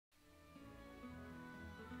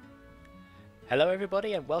Hello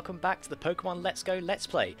everybody and welcome back to the Pokemon Let's Go Let's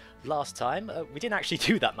Play. Last time, we didn't actually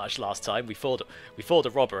do that much last time. We fought a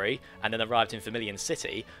robbery and then arrived in Vermilion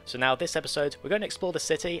City. So now this episode, we're going to explore the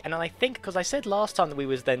city, and I think, because I said last time that we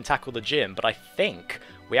would then tackle the gym, but I think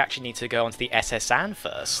we actually need to go onto the SS Anne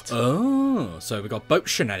first. Oh, so we got boat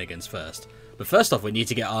shenanigans first. But first off, we need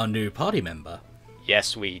to get our new party member.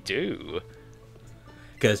 Yes, we do.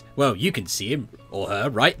 Because, well, you can see him or her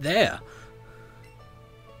right there.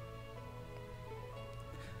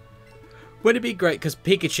 Would it be great, because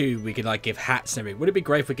Pikachu we can like give hats and everything, would it be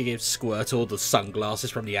great if we could give Squirtle the sunglasses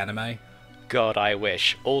from the anime? God, I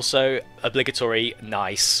wish. Also, obligatory,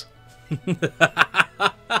 nice.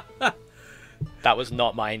 That was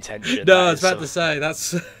not my intention. No, I was about to say,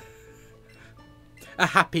 that's a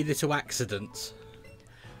happy little accident.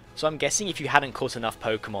 So I'm guessing if you hadn't caught enough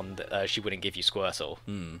Pokemon, she wouldn't give you Squirtle.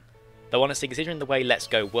 Though honestly, considering the way Let's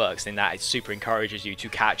Go works, in that it super encourages you to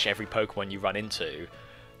catch every Pokemon you run into,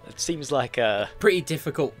 it seems like pretty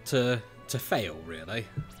difficult to fail, really.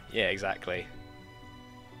 Yeah, exactly.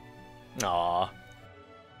 Aww.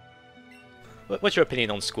 What's your opinion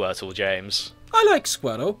on Squirtle, James? I like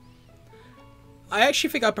Squirtle. I actually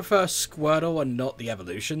think I prefer Squirtle and not the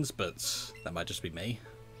evolutions, but that might just be me.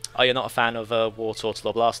 Oh, you're not a fan of Wartortle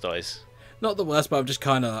or Blastoise? Not the worst, but I'm just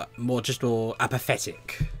kind of more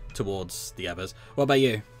apathetic towards the others. What about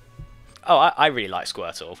you? Oh, I really like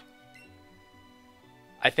Squirtle.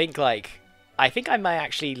 I think I may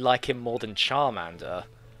actually like him more than Charmander.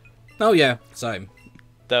 Oh yeah, same.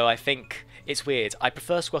 Though I think it's weird. I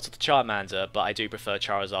prefer Squirtle to Charmander, but I do prefer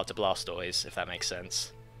Charizard to Blastoise, if that makes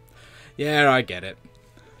sense. Yeah, I get it.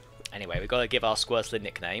 Anyway, we've got to give our Squirtle a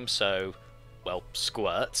nickname, so, well,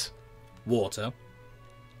 Squirt. Water.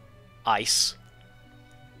 Ice.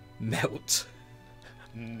 Melt.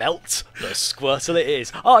 Melt the Squirtle it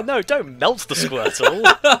is. Oh no, don't melt the Squirtle.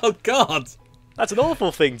 Oh god. That's an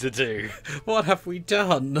awful thing to do. What have we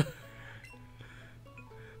done?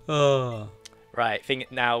 Oh. Right,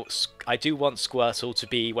 now, I do want Squirtle to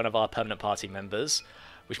be one of our permanent party members,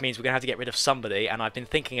 which means we're going to have to get rid of somebody, and I've been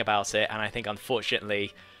thinking about it, and I think,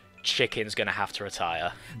 unfortunately, Chicken's going to have to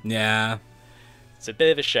retire. Yeah. It's a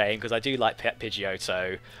bit of a shame, because I do like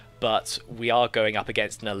Pidgeotto, but we are going up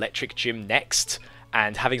against an electric gym next,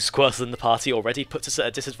 and having Squirtle in the party already puts us at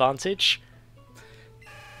a disadvantage.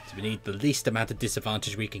 So we need the least amount of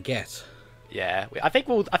disadvantage we can get. Yeah, I think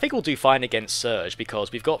we'll do fine against Surge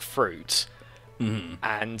because we've got Fruit,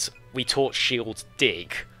 and we taught Shield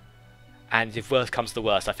Dig, and if worst comes to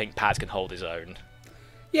worst, I think Pad can hold his own.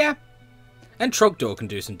 Yeah, and Trogdor can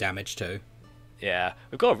do some damage too. Yeah,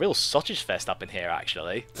 we've got a real sausage fest up in here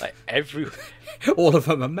actually. Like all of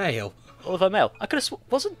them are male. All of them male. I could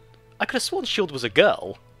have sworn Shield was a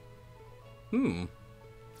girl. Oh,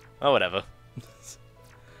 whatever.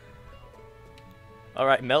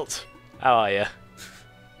 Alright, Melt. How are you?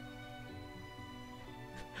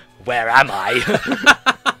 Where am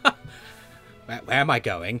I? Where am I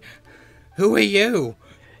going? Who are you?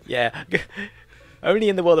 Yeah. Only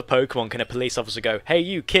in the world of Pokemon can a police officer go, "Hey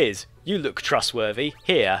you kid, you look trustworthy.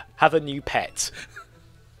 Here, have a new pet."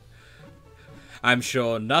 I'm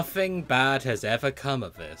sure nothing bad has ever come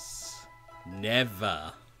of this.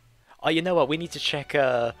 Never. Oh, you know what? We need to check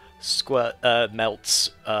Melt's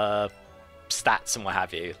stats and what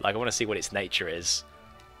have you. Like, I want to see what its nature is.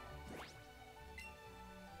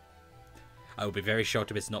 I will be very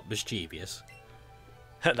shocked if it's not mischievous.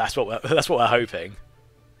 That's what we're hoping.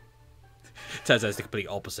 Turns out it's the complete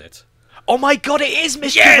opposite. Oh my god, it is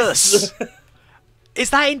mischievous! Yes! Is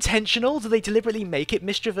that intentional? Do they deliberately make it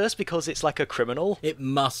mischievous because it's like a criminal? It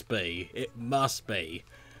must be. It must be.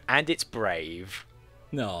 And it's brave.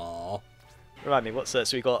 No. Remind me, what's that?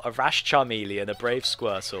 So we got a Rash Charmeleon, a Brave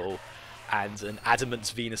Squirtle, and an Adamant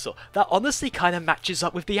Venusaur. That honestly kind of matches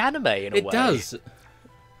up with the anime in a way. It does.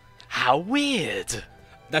 How weird.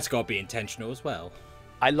 That's got to be intentional as well.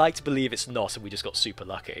 I like to believe it's not, and we just got super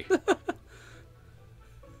lucky.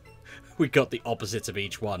 We got the opposites of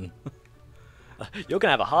each one. You're going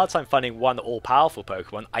to have a hard time finding one all-powerful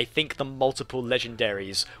Pokemon. I think the multiple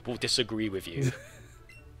legendaries will disagree with you.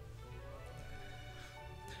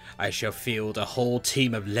 I shall field a whole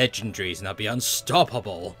team of legendaries and I'll be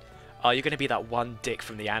unstoppable. Oh, you're going to be that one dick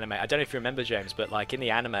from the anime. I don't know if you remember, James, but like in the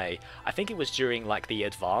anime, I think it was during like the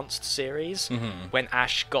Advanced series, when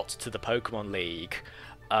Ash got to the Pokemon League,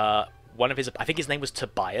 one of his, I think his name was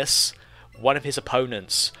Tobias, one of his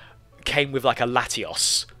opponents came with like a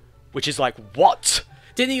Latios, which is like, what?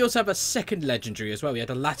 Didn't he also have a second legendary as well? He had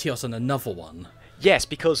a Latios and another one. Yes,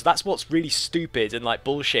 because that's what's really stupid and like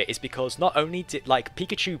bullshit, is because not only did like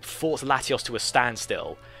Pikachu fought Latios to a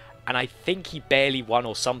standstill, and I think he barely won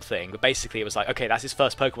or something. But basically, it was like, okay, that's his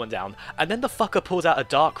first Pokemon down, and then the fucker pulled out a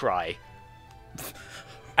Darkrai.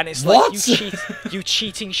 And it's like, you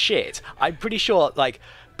cheating shit. I'm pretty sure, like,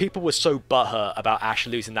 people were so butthurt about Ash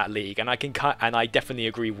losing that league, and I definitely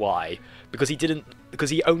agree why. Because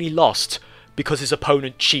he only lost because his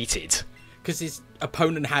opponent cheated. Because his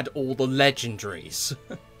opponent had all the legendaries.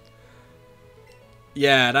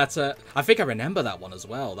 Yeah, that's a... I think I remember that one as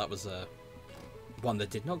well. That was a one that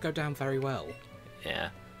did not go down very well. Yeah.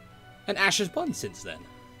 And Ash has won since then.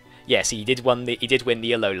 Yes, he did win the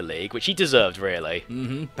Alola League, which he deserved, really.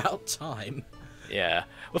 About time. Yeah.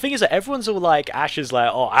 Well, the thing is that everyone's all like, Ash is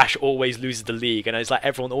like, oh, Ash always loses the league, and it's like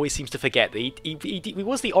everyone always seems to forget that he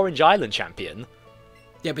was the Orange Island champion.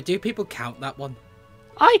 Yeah, but do people count that one?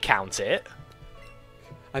 I count it.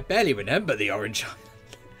 I barely remember the Orange Island.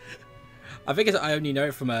 I think I only know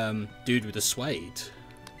it from Dude with the Suede.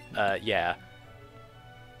 Yeah.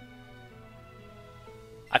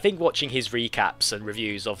 I think watching his recaps and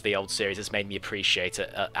reviews of the old series has made me appreciate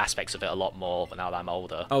aspects of it a lot more now that I'm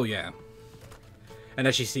older. Oh, yeah. And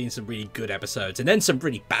actually seen some really good episodes, and then some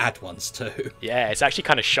really bad ones too. Yeah, it's actually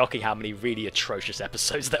kind of shocking how many really atrocious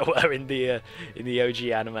episodes there were in the OG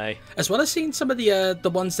anime. As well as seeing some of the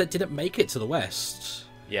ones that didn't make it to the West.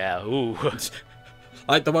 Yeah, ooh.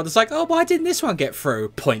 Like the one that's like, oh, why didn't this one get through?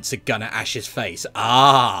 Points a gun at Ash's face.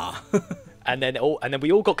 Ah. And then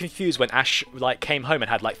we all got confused when Ash came home and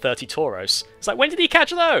had 30 Tauros. It's like, when did he catch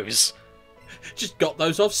those? Just got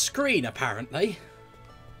those off screen, apparently.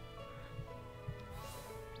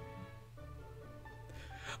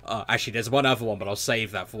 Actually, there's one other one, but I'll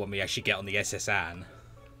save that for when we actually get on the SS Anne.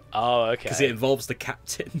 Oh, okay. Because it involves the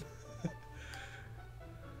captain.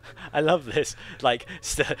 I love this.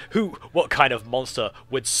 What kind of monster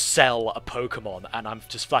would sell a Pokemon? And I'm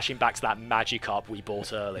just flashing back to that Magikarp we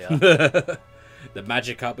bought earlier. The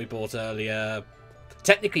Magikarp we bought earlier.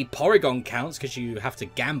 Technically, Porygon counts because you have to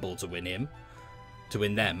gamble to win him. To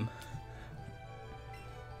win them.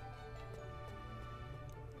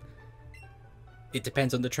 It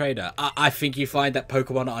depends on the trainer. I think you find that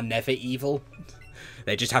Pokemon are never evil.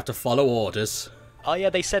 They just have to follow orders. Oh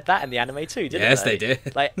yeah, they said that in the anime too, didn't they? Yes, they did.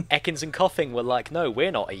 Ekans and Koffing were like, no,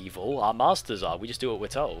 we're not evil. Our masters are. We just do what we're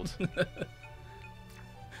told.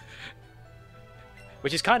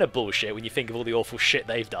 Which is kind of bullshit when you think of all the awful shit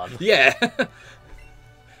they've done. Yeah.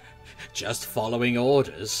 Just following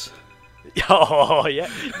orders. Oh, yeah.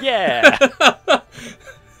 Yeah.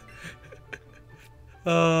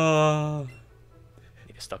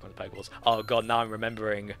 Stuck on the Pokeballs. Oh god, now I'm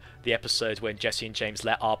remembering the episode when Jesse and James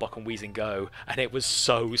let Arbok and Weezing go, and it was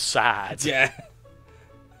so sad. Yeah.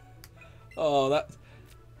 Oh,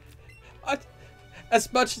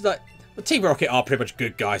 as much as Team Rocket are pretty much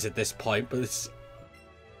good guys at this point, but it's...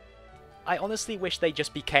 I honestly wish they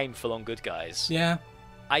just became full-on good guys. Yeah.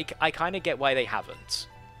 I kind of get why they haven't,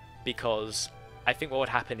 because I think what would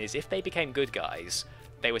happen is if they became good guys,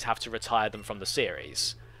 they would have to retire them from the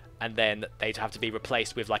series. And then they'd have to be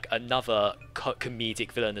replaced with another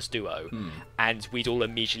comedic villainous duo, and we'd all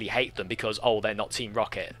immediately hate them because they're not Team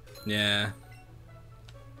Rocket. Yeah.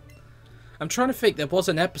 I'm trying to think. There was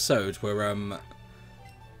an episode where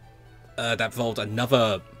that involved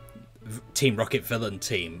another Team Rocket villain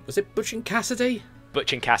team. Was it Butch and Cassidy?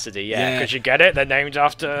 Butch and Cassidy, yeah. Because you get it, they're named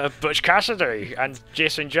after Butch Cassidy, and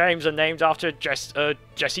Jess and James are named after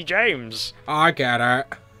Jesse James. I get it.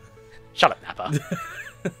 Shut up, Nappa.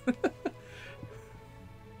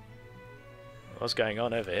 What's going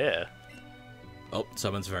on over here? Oh,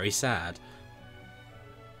 someone's very sad.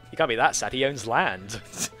 He can't be that sad, he owns land.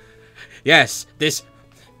 Yes, this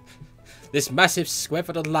massive square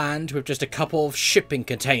foot of land with just a couple of shipping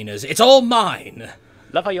containers. It's all mine!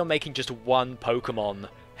 Love how you're making just one Pokemon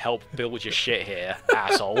help build your shit here,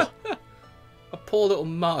 asshole. A poor little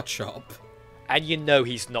Marchop. And you know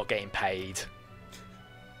he's not getting paid.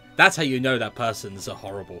 That's how you know that person's a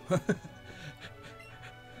horrible...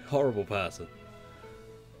 horrible person.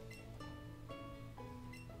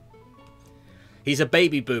 He's a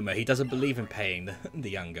baby boomer. He doesn't believe in paying the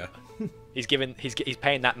younger. He's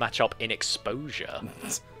paying that Machop in exposure.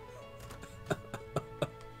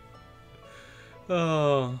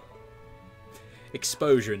 Oh.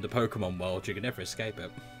 Exposure in the Pokemon world, you can never escape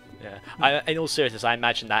it. Yeah. In all seriousness, I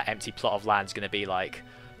imagine that empty plot of land's going to be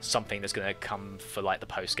something that's going to come for the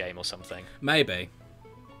post game or something. Maybe.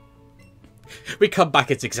 We come back,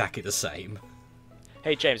 it's exactly the same.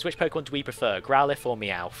 Hey James, which Pokemon do we prefer, Growlithe or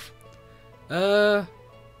Meowth? Oh,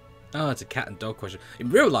 it's a cat and dog question. In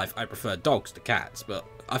real life, I prefer dogs to cats, but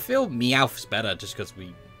I feel Meowth's better just because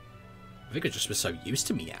I think we're just so used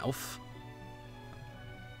to Meowth.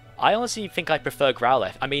 I honestly think I prefer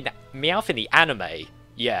Growlithe. I mean, Meowth in the anime,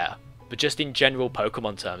 yeah. But just in general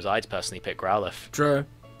Pokemon terms, I'd personally pick Growlithe. True.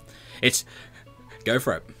 It's... Go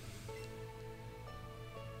for it.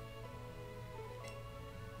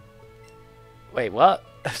 Wait, what?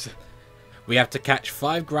 We have to catch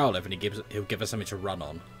 5 Growlithe and he'll give us something to run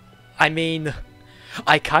on. I mean,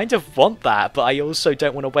 I kind of want that, but I also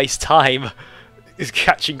don't want to waste time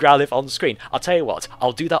catching Growlithe on screen. I'll tell you what,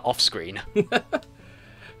 I'll do that off screen.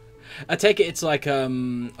 I take it it's like a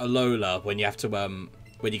Lola when you have to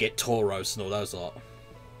when you get Tauros and all those lot.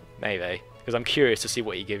 Maybe, because I'm curious to see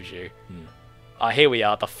what he gives you. Here we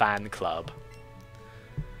are, the fan club.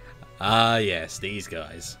 Ah, yes, these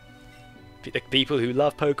guys. The people who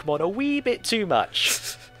love Pokemon a wee bit too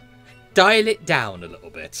much. Dial it down a little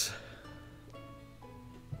bit.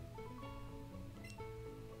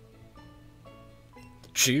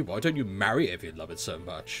 Gee, why don't you marry it if you love it so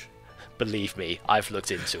much? Believe me, I've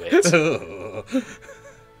looked into it.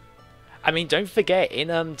 I mean, don't forget, in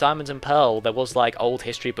Diamond and Pearl, there was like old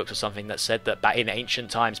history books or something that said that back in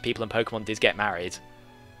ancient times, people in Pokemon did get married.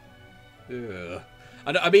 Ugh.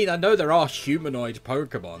 I mean, I know there are humanoid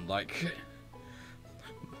Pokemon, like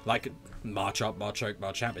Marchop, Marchoke,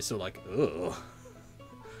 Marchamp. It's still like, ugh.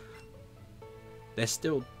 They're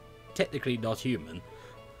still technically not human.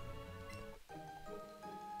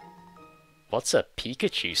 What's a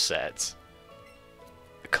Pikachu set?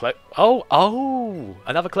 Oh,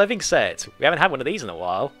 another clothing set. We haven't had one of these in a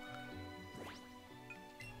while.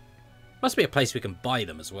 Must be a place we can buy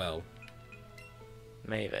them as well.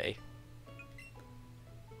 Maybe.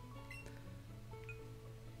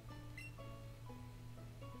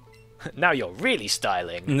 Now you're really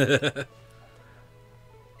styling. Oh,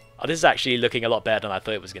 this is actually looking a lot better than I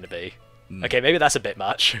thought it was going to be. Okay, maybe that's a bit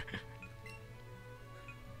much.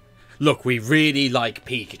 Look, we really like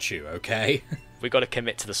Pikachu, okay? We got to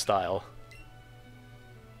commit to the style.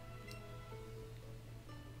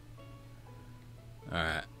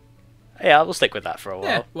 Alright. Yeah, we'll stick with that for a while.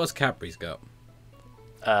 Yeah, what's Cadbury's got?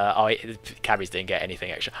 Cadbury's didn't get anything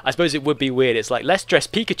extra. I suppose it would be weird. It's like, let's dress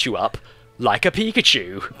Pikachu up like a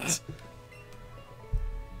Pikachu.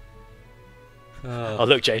 Oh,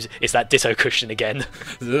 look, James, it's that Ditto cushion again.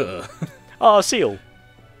 Oh, seal.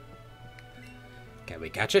 Can we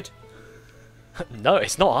catch it? No,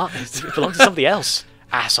 it's not. It belongs to somebody else.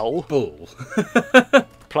 Asshole. Bull.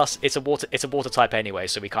 Plus, it's a water type anyway,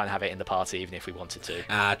 so we can't have it in the party even if we wanted to.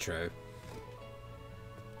 Ah, true.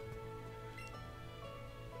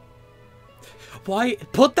 Why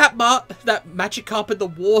put that Magikarp in the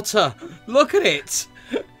water? Look at it.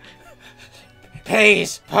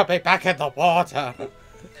 Please put me back in the water.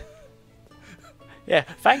 Yeah,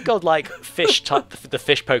 thank God. Like the fish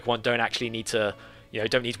Pokemon don't actually need to,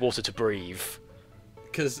 don't need water to breathe.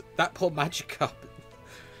 Because that poor Magikarp,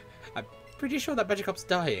 I'm pretty sure that Magikarp's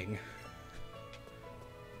dying.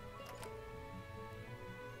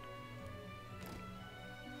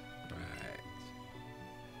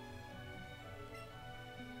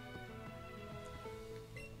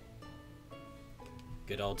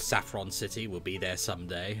 Good old Saffron City will be there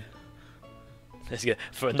someday.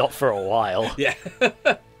 Not for a while. Yeah.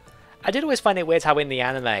 I did always find it weird how in the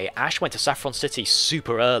anime, Ash went to Saffron City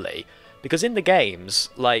super early. Because in the games,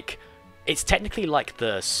 like, it's technically like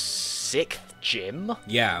the 6th gym.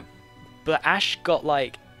 Yeah. But Ash got,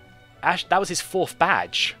 like... that was his 4th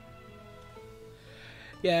badge.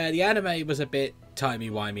 Yeah, the anime was a bit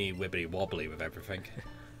timey-wimey, wibbly-wobbly with everything.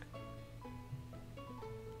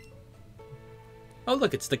 Oh,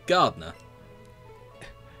 look, it's the gardener.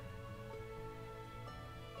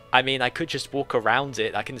 I mean, I could just walk around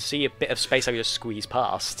it. I can see a bit of space I can just squeeze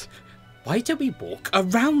past. Why don't we walk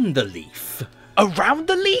around the leaf? Around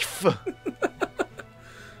the leaf?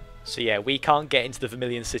 So yeah, we can't get into the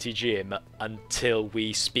Vermilion City Gym until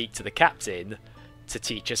we speak to the captain to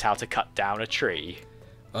teach us how to cut down a tree.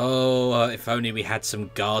 Oh, if only we had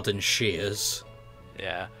some garden shears.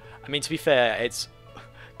 Yeah. I mean, to be fair, it's...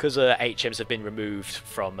 Because HMs have been removed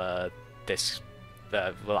from this...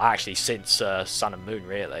 well, actually, since Sun and Moon,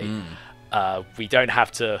 really. We don't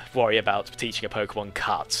have to worry about teaching a Pokemon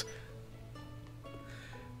cut.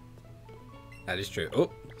 That is true.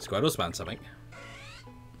 Oh, Squirtle's found something.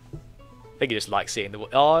 I think you just like seeing the...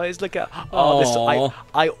 Oh, it's like a... Oh,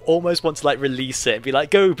 I almost want to like release it and be like,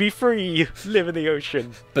 go, be free, live in the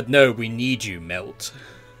ocean. But no, we need you, Melt.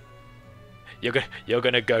 You're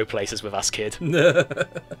gonna go places with us, kid.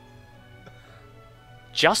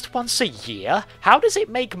 Just once a year? How does it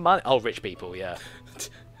make money? Oh, rich people, yeah.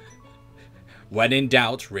 When in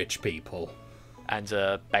doubt, rich people. And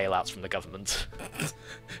bailouts from the government.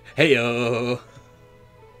 Heyo.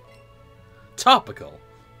 Topical.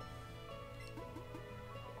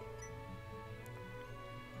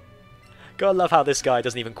 Gotta love how this guy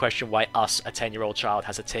doesn't even question why us, a 10-year-old child,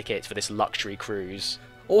 has a ticket for this luxury cruise.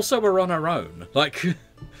 Also, we're on our own. Like,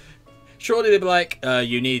 surely they'd be like,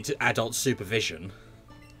 you need adult supervision.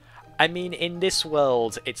 I mean, in this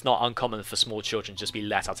world, it's not uncommon for small children to just be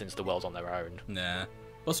let out into the world on their own. Nah.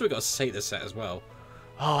 Also, we've got to sate the set as well.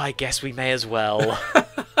 Oh, I guess we may as well.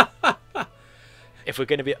 If we're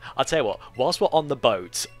going to be... I'll tell you what, whilst we're on the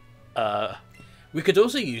boat... We could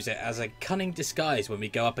also use it as a cunning disguise when we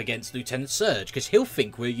go up against Lieutenant Surge, because he'll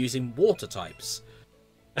think we're using water types.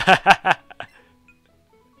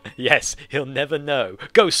 Yes, he'll never know.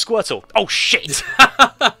 Go, Squirtle! Oh, shit!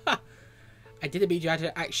 I didn't mean you had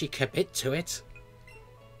to actually commit to it.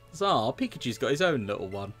 Oh, Pikachu's got his own little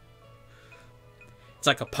one. It's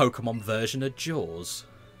like a Pokemon version of Jaws.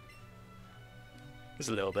 Just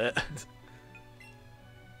a little bit.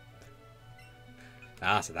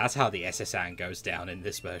 So that's how the SSN goes down in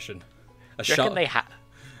this version. Do you reckon they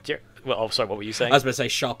well, oh, sorry, what were you saying? I was going to say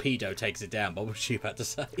Sharpedo takes it down, but what were you about to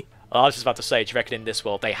say? I was just about to say, do you reckon in this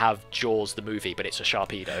world they have Jaws the movie, but it's a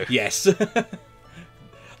Sharpedo? Yes.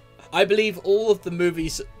 I believe all of the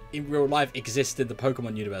movies in real life exist in the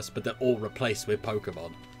Pokemon universe, but they're all replaced with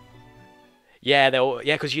Pokemon. Yeah,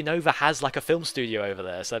 because Unova has like a film studio over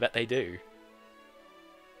there, so I bet they do.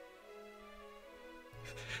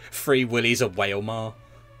 Free Willy's a Whalemar.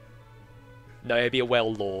 No, it'd be a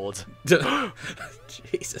whale lord.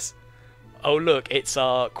 Jesus. Oh look, it's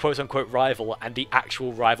our quote-unquote rival, and the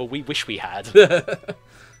actual rival we wish we had.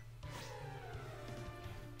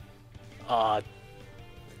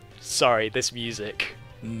 Sorry, this music.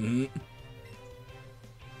 Mm-hmm.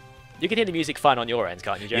 You can hear the music fine on your end,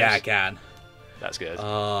 can't you, James? Yeah, I can. That's good.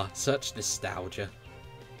 Such nostalgia.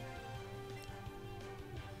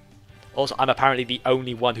 Also, I'm apparently the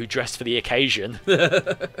only one who dressed for the occasion.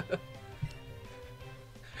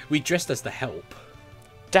 We dressed as the help.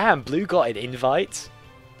 Damn, Blue got an invite.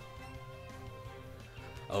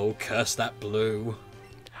 Oh, curse that Blue.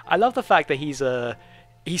 I love the fact that he's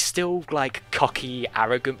still like cocky,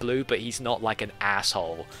 arrogant Blue, but he's not like an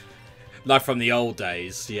asshole. Like from the old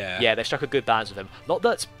days, yeah. Yeah, they struck a good balance with him. Not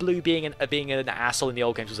that Blue being an asshole in the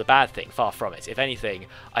old games was a bad thing, far from it. If anything,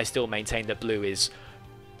 I still maintain that Blue is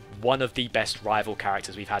one of the best rival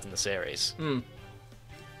characters we've had in the series. I'm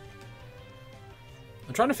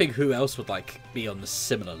trying to think who else would like be on the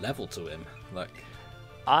similar level to him. Like,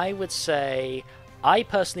 I would say I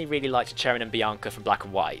personally really liked Cherin and Bianca from Black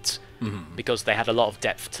and White because they had a lot of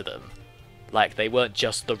depth to them. Like, they weren't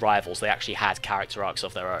just the rivals, they actually had character arcs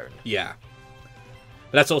of their own. Yeah.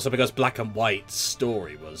 But that's also because Black and White's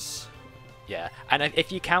story was... Yeah, and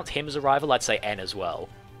if you count him as a rival, I'd say N as well.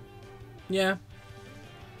 Yeah.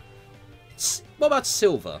 What about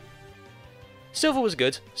Silver? Silver was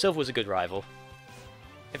good. Silver was a good rival.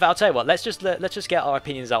 In fact, I'll tell you what, let's just get our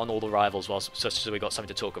opinions out on all the rivals so we got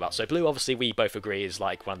something to talk about. So Blue, obviously, we both agree is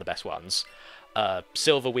like one of the best ones.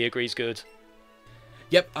 Silver, we agree is good.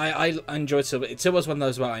 Yep, I enjoyed Silver. Silver's one of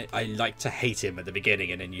those where I like to hate him at the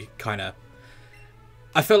beginning, and then you kind of...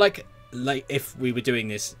 I feel like if we were doing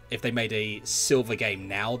this, if they made a Silver game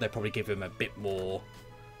now, they'd probably give him a bit more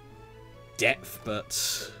depth,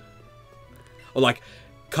 but... Or like,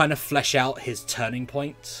 kind of flesh out his turning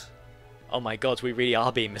point. Oh my god, we really are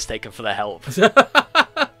being mistaken for the help.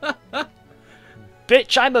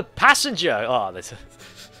 Bitch, I'm a passenger! Oh, that's...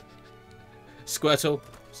 Squirtle.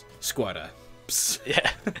 Squirter. Yeah.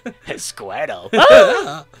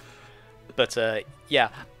 Squirtle. But, yeah,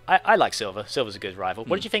 I like Silver. Silver's a good rival.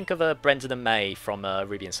 What did you think of Brendan and May from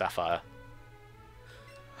Ruby and Sapphire?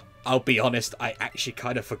 I'll be honest, I actually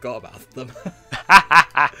kind of forgot about them.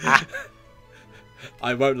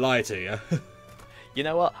 I won't lie to you. You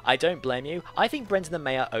know what? I don't blame you. I think Brendan and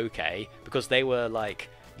May are okay, because they were like...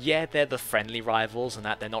 Yeah, they're the friendly rivals and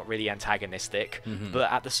that they're not really antagonistic.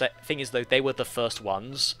 But at the thing is, though, they were the first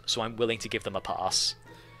ones, so I'm willing to give them a pass.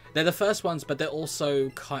 They're the first ones, but they're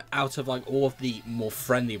also out of like all of the more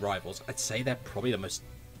friendly rivals. I'd say they're probably the most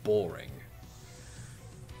boring.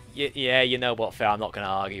 Yeah, you know what, Phil? I'm not going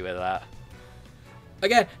to argue with that.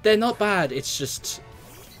 Again, they're not bad. It's just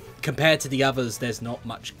compared to the others, there's not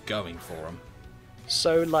much going for them.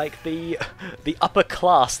 So, like, the upper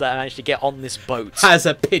class that managed to get on this boat... Has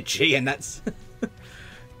a Pidgey, and that's...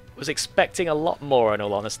 was expecting a lot more, in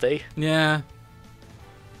all honesty. Yeah.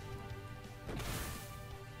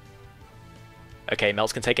 Okay,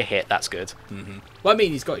 Melts can take a hit, that's good. Well, I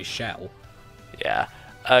mean, he's got his shell. Yeah.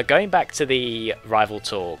 Going back to the rival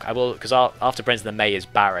talk, I will... Because after Brendan and May is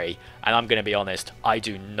Barry, and I'm going to be honest, I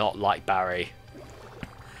do not like Barry.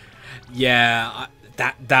 Yeah,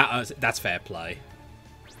 that's fair play.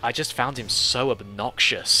 I just found him so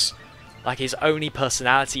obnoxious. Like, his only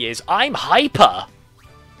personality is, I'm hyper!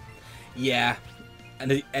 Yeah.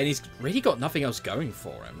 And he's really got nothing else going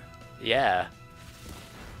for him. Yeah.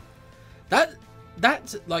 That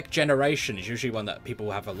like generation is usually one that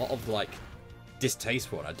people have a lot of like distaste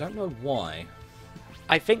for. And I don't know why.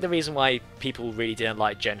 I think the reason why people really didn't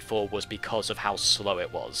like Gen 4 was because of how slow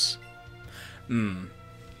it was.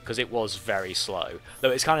 Because it was very slow.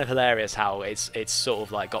 Though it's kind of hilarious how it's sort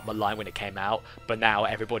of like got maligned when it came out, but now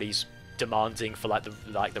everybody's demanding for like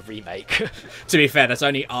the remake. To be fair, that's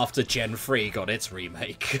only after Gen 3 got its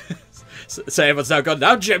remake. So everyone's now gone,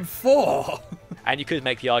 now Gen 4! And you could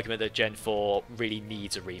make the argument that Gen 4 really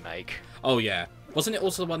needs a remake. Oh yeah. Wasn't it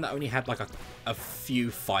also the one that only had like a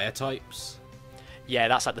few fire types? Yeah,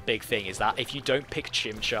 that's like the big thing, is that if you don't pick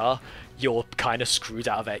Chimchar, you're kind of screwed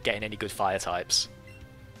out of it getting any good fire types.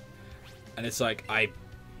 And it's like, I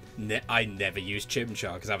never used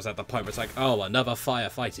Chimchar because I was at the point where it's like, oh, another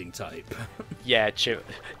firefighting type. Yeah,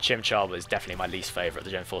 Chimchar was definitely my least favourite of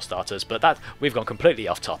the Gen 4 starters, but we've gone completely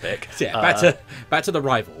off topic. Yeah, back to the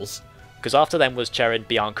rivals. Because after them was Cheran,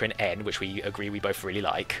 Bianca, and N, which we agree we both really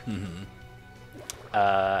like.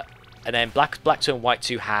 And then Black 2 and White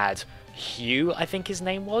 2 had Hugh, I think his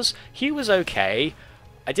name was. Hugh was okay.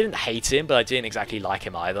 I didn't hate him, but I didn't exactly like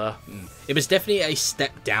him either. It was definitely a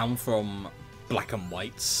step down from Black and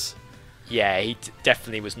White's. Yeah, he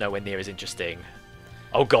definitely was nowhere near as interesting.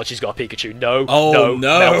 Oh god, she's got a Pikachu. No, no.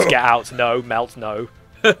 Melt, get out. No, Melt, no.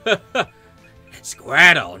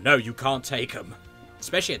 Squirtle, no, you can't take him.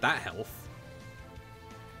 Especially at that health.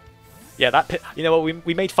 Yeah, you know what,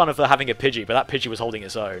 we made fun of her having a Pidgey, but that Pidgey was holding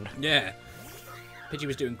its own. Yeah. Pidgey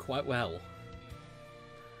was doing quite well.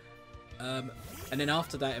 And then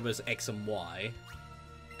after that it was X and Y.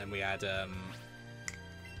 And we had the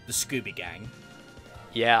Scooby Gang.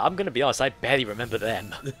 Yeah, I'm going to be honest, I barely remember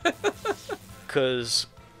them. Because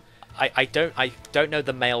I don't know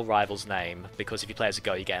the male rival's name, because if you play as a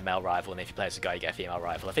girl you get a male rival, and if you play as a guy you get a female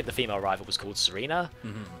rival. I think the female rival was called Serena.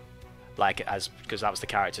 Like, because that was the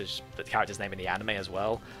character's name in the anime as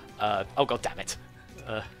well. Oh god damn it.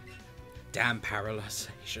 Damn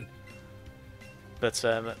parallelization. But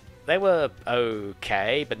they were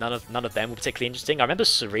okay, but none of them were particularly interesting. I remember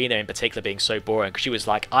Serena in particular being so boring, because she was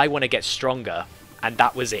like, I want to get stronger, and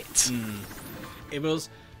that was it.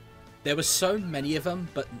 There were so many of them,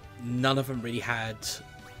 but none of them really had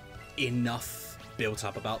enough built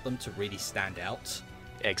up about them to really stand out.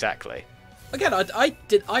 Exactly. Again,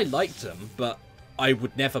 I liked them, but I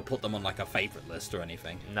would never put them on like a favourite list or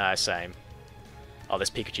anything. No, same. Oh, this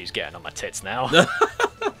Pikachu's getting on my tits now.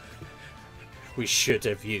 We should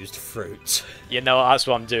have used fruit. You know, that's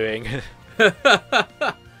what I'm doing. And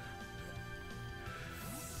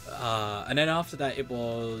then after that, it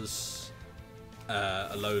was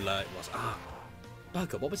Alola. It was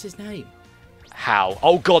bugger. What was his name? How?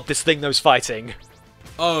 Oh god, this thing knows fighting.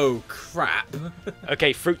 Oh crap.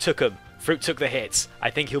 Okay, Fruit took him. Fruit took the hits.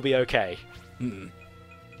 I think he'll be okay.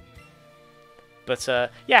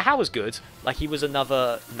 But yeah, Hal was good. Like, he was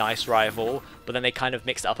another nice rival, but then they kind of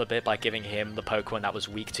mixed it up a bit by giving him the Pokemon that was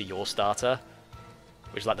weak to your starter,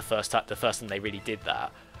 which is like the first time they really did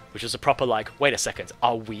that. Which was a proper like, wait a second,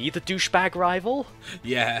 are we the douchebag rival?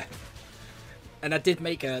 Yeah. And that did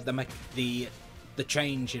make the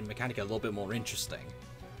change in Mechanica a little bit more interesting.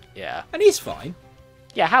 Yeah. And he's fine.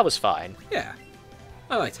 Yeah, Hal was fine. Yeah.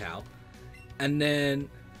 I liked Hal. And then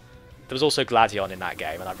there was also Gladion in that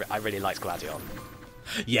game, and I really liked Gladion.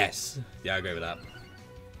 Yes. Yeah, I agree with that.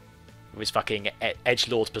 With his fucking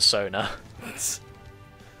edgelord persona.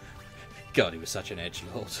 God, he was such an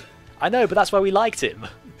edgelord. I know, but that's why we liked him.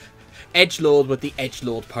 Edgelord with the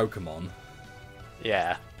edgelord Pokemon.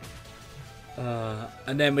 Yeah.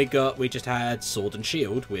 And then we just had Sword and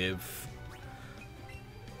Shield with,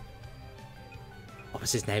 what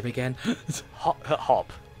was his name again?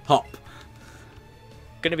 Hop.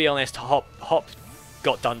 Gonna be honest, Hop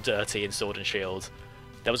got done dirty in Sword and Shield.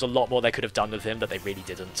 There was a lot more they could have done with him that they really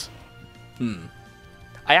didn't.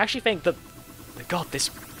 I actually think that, god,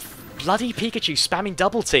 this bloody Pikachu spamming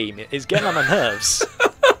double team is getting on my nerves.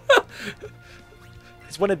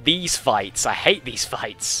 It's one of these fights. I hate these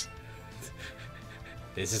fights.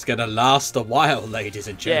 This is gonna last a while, ladies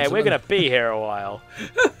and gentlemen. Yeah, we're gonna be here a while.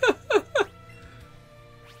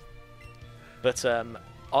 But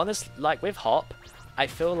honest, like with Hop, I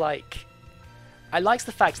feel like I like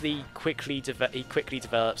the fact that he quickly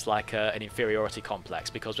develops like an inferiority complex,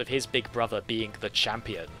 because with his big brother being the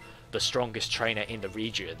champion, the strongest trainer in the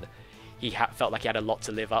region, he felt like he had a lot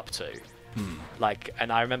to live up to. Like,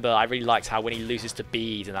 and I remember I really liked how when he loses to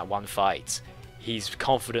Bede in that one fight, his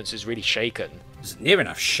confidence is really shaken. It's near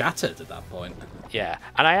enough shattered at that point. Yeah,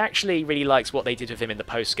 and I actually really liked what they did with him in the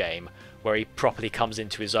post-game, where he properly comes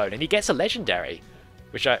into his own, and he gets a legendary,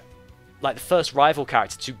 which I... Like, the first rival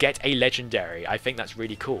character to get a legendary, I think that's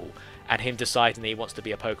really cool. And him deciding that he wants to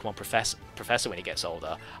be a Pokemon professor when he gets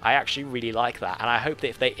older, I actually really like that. And I hope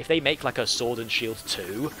that if they make, like, a Sword and Shield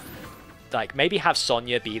 2, like, maybe have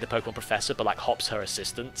Sonia be the Pokemon professor, but, like, Hop's her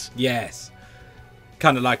assistant. Yes.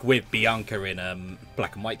 Kind of like with Bianca in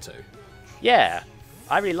Black and White 2. Yeah,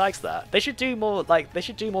 I really liked that. They should do more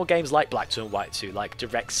games like Black 2 and White 2, like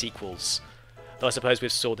direct sequels. Though I suppose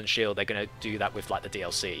with Sword and Shield they're gonna do that with like the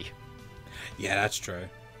DLC. Yeah, that's true.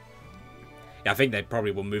 Yeah, I think they probably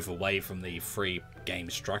will move away from the free game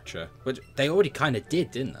structure, but they already kind of did,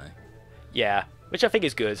 didn't they? Yeah, which I think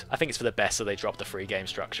is good. I think it's for the best that they dropped the free game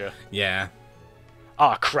structure. Yeah.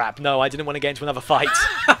 Ah, crap! No, I didn't want to get into another fight.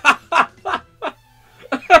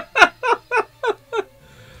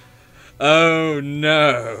 Oh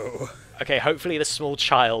no. Okay, hopefully the small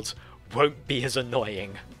child won't be as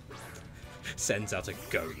annoying. Sends out a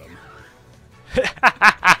golem.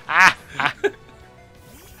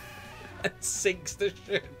 And sinks the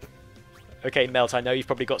ship. Okay, Melt, I know you've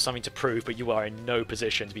probably got something to prove, but you are in no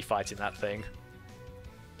position to be fighting that thing.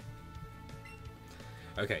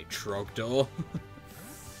 Okay, Trogdor.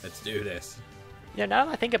 Let's do this. You know, now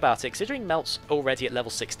that I think about it, considering Melt's already at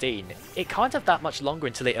level 16, it can't have that much longer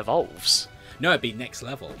until it evolves. No, it'd be next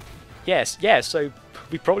level. Yes, yeah, so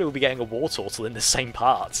we probably will be getting a Wartortle in the same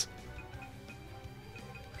part.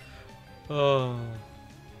 Oh.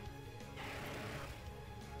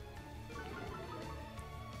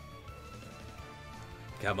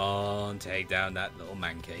 Come on, take down that little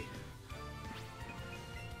Mankey.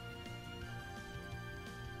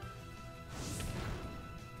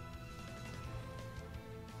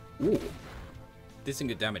 Ooh. Did some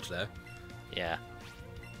good damage there. Yeah.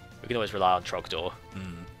 We can always rely on Trogdor.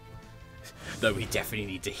 Though we definitely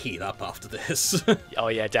need to heal up after this. Oh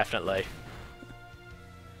yeah, definitely.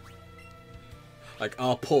 Like,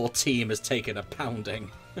 our poor team has taken a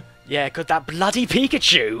pounding. Yeah, good, that bloody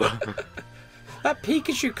Pikachu! That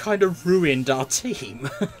Pikachu kind of ruined our team.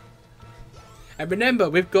 And remember,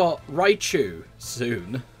 we've got Raichu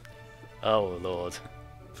soon. Oh, Lord.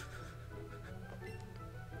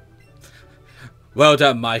 Well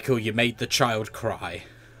done, Michael. You made the child cry.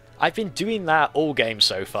 I've been doing that all game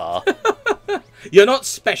so far. You're not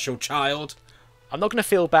special, child. I'm not going to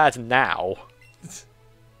feel bad now.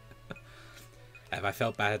 Have I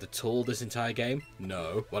felt bad at all this entire game?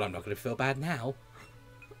 No. Well, I'm not going to feel bad now.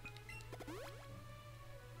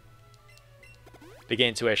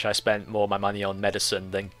 Beginning to wish I spent more of my money on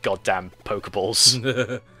medicine than goddamn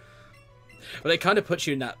Pokeballs. Well, it kind of puts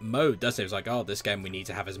you in that mode, doesn't it? It's like, oh, this game we need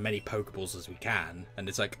to have as many Pokeballs as we can. And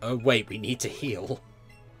it's like, oh, wait, we need to heal.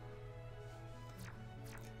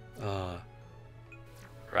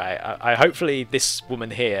 Right, I hopefully this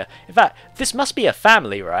woman here... In fact, this must be a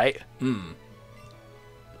family, right?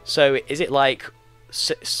 So, is it like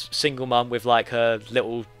single mum with like her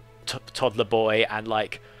little toddler boy and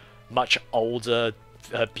like much older,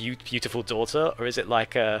 beautiful daughter? Or is it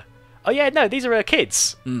like a... Oh yeah, no, these are her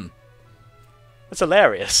kids. That's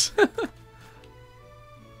hilarious.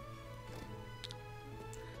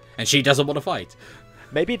 And she doesn't want to fight.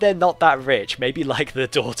 Maybe they're not that rich. Maybe like the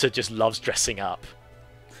daughter just loves dressing up.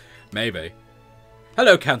 Maybe.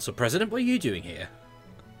 Hello, Council President. What are you doing here?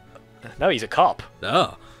 No, he's a cop.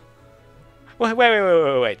 Oh.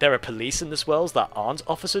 Wait. There are police in this world that aren't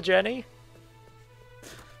Officer Jenny?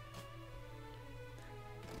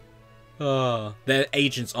 Oh. They're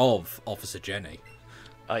agents of Officer Jenny.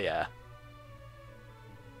 Oh, yeah.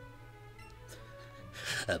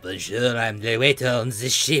 Bonjour, I'm the waiter on the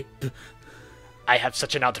ship. I have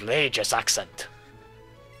such an outrageous accent.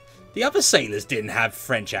 The other sailors didn't have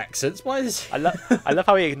French accents. Why is... I love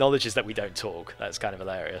how he acknowledges that we don't talk. That's kind of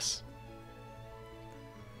hilarious.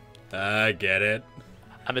 I get it.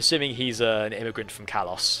 I'm assuming he's an immigrant from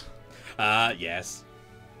Kalos. Yes.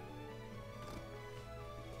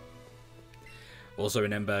 Also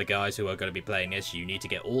remember, guys who are going to be playing this, you need to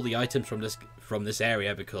get all the items from this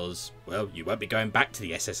area because, well, you won't be going back to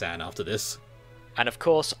the SSN after this. And of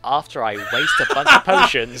course, after I waste a bunch of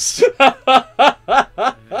potions...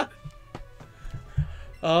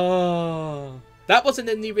 Oh, that wasn't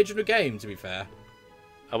in the original game, to be fair.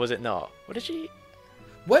 Oh, was it not? What did she...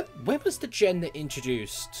 Where was the gen that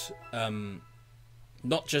introduced,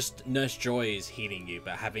 not just Nurse Joy's healing you,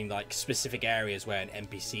 but having, like, specific areas where an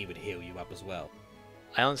NPC would heal you up as well?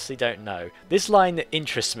 I honestly don't know. This line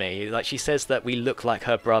interests me. Like, she says that we look like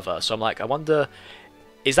her brother, so I'm like, I wonder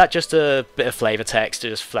is that just a bit of flavor text to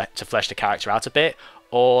just to flesh the character out a bit,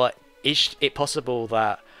 or is it possible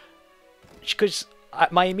that? Because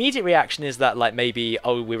my immediate reaction is that like maybe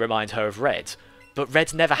we remind her of Red, but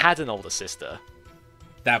Red's never had an older sister.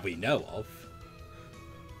 That we know of.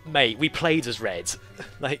 Mate, we played as Red.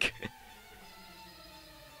 Like,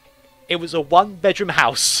 it was a one-bedroom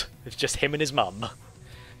house with just him and his mum.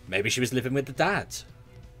 Maybe she was living with the dad.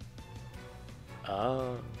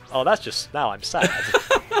 Oh, that's just... Now I'm sad.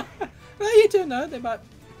 Well, you don't know. They might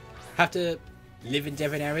have to live in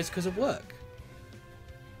different areas because of work.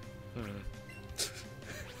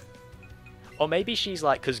 Or maybe she's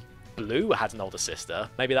like... Because Blue had an older sister.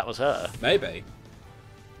 Maybe that was her. Maybe.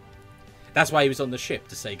 That's why he was on the ship,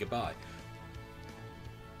 to say goodbye.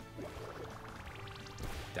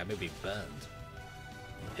 Damn, he'll be burned.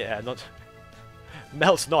 Yeah, not...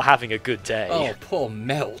 Melt's not having a good day. Oh, poor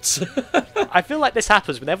Melt. I feel like this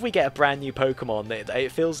happens whenever we get a brand new Pokemon.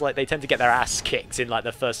 It feels like they tend to get their ass kicked in like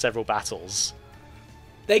the first several battles.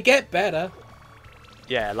 They get better.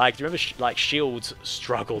 Yeah, like, do you remember like Shield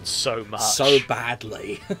struggled so much? So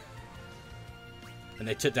badly. And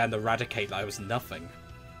they took down the Raticate like it was nothing.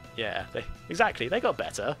 Yeah, exactly. They got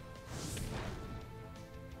better.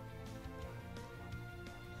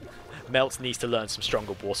 Melt needs to learn some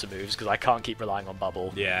stronger water moves because I can't keep relying on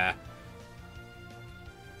Bubble. Yeah.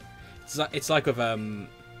 It's like with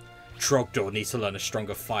Trogdor needs to learn a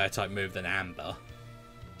stronger fire type move than Amber.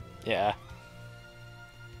 Yeah.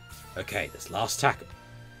 Okay, this last tackle.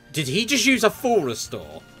 Did he just use a full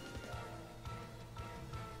restore?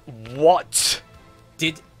 What?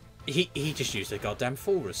 Did he just used a goddamn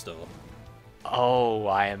full restore? Oh,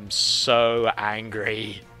 I am so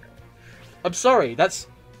angry. I'm sorry,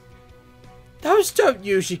 those don't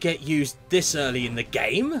usually get used this early in the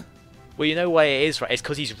game. Well, you know why it is, right? It's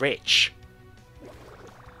because he's rich.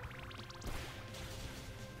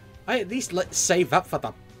 I at least save up for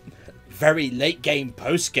the very late game,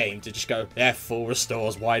 post game to just go, yeah, full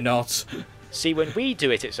restores, why not? See, when we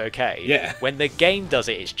do it, it's okay. Yeah. When the game does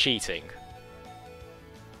it, it's cheating.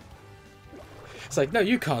 It's like, no,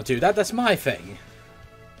 you can't do that, that's my thing.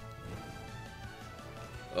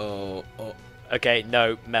 Oh. Okay,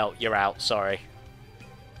 no, Melt, you're out, sorry.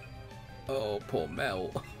 Oh, poor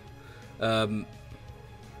Mel.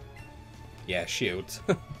 Yeah, shield.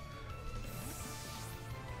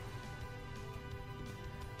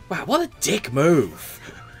 Wow, what a dick move.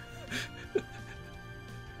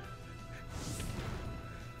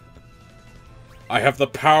 I have the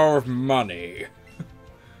power of money.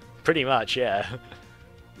 Pretty much, yeah.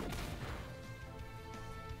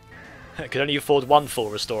 Could only afford one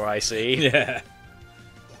full restore, I see. Yeah.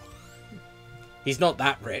 He's not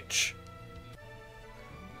that rich.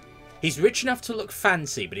 He's rich enough to look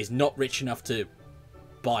fancy, but he's not rich enough to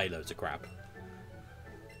buy loads of crap.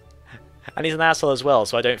 And he's an asshole as well,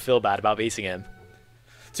 so I don't feel bad about beating him.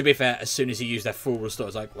 To be fair, as soon as he used that full restore,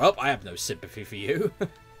 it's like, well, I have no sympathy for you.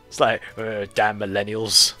 It's like, damn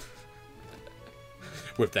millennials.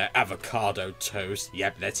 With their avocado toast.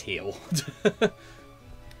 Yep, let's heal.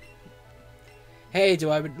 Hey, do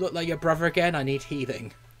I look like your brother again? I need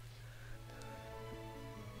healing.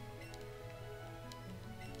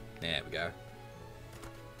 There we go.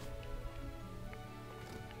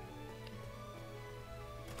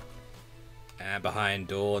 And behind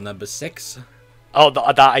door number 6. Oh,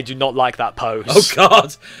 that I do not like that pose. Oh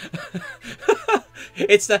god!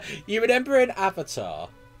 It's the... You remember in Avatar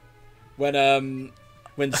when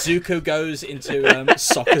Zuko goes into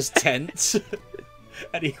Sokka's tent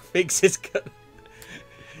and he thinks his gun.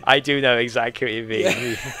 I do know exactly what you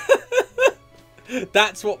mean. Yeah.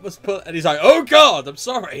 That's what was put, and he's like, "Oh God, I'm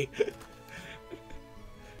sorry."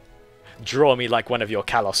 Draw me like one of your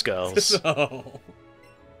Kalos girls. No.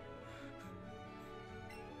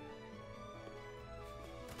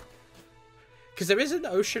 Because there is an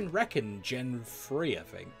ocean wreck in Gen 3, I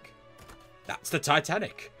think. That's the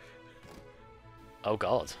Titanic. Oh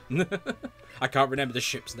God. I can't remember the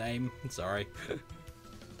ship's name. Sorry.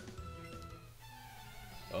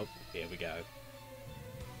 Oh, here we go.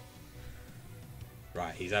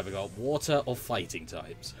 Right, he's either got water or fighting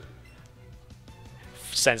types.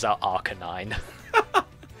 Sends out Arcanine.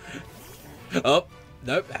 Oh,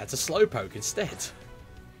 nope, that's a Slowpoke instead.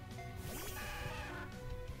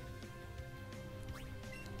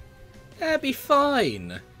 That'd be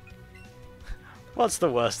fine. What's the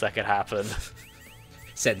worst that could happen?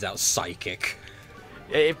 Sends out Psychic.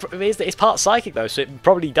 It's part Psychic though, so it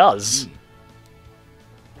probably does.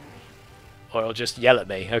 Or it'll just yell at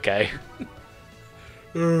me. Okay.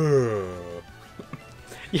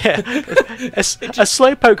 Yeah, a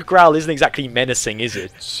Slowpoke growl isn't exactly menacing, is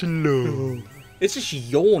it? Slow. It's just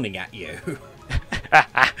yawning at you.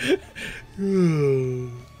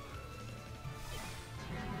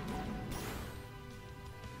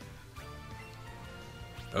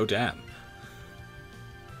 Oh, damn.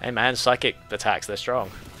 Hey man, psychic attacks, they're strong.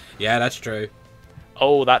 Yeah, that's true.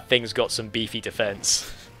 Oh, that thing's got some beefy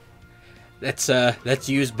defense. Let's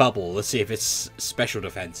use Bubble. Let's see if its special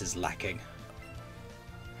defense is lacking.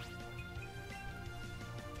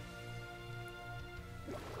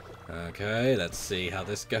 Okay, let's see how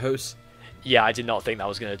this goes. Yeah, I did not think that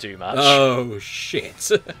was going to do much. Oh, shit.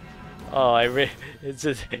 Oh, it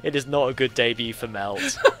is not a good debut for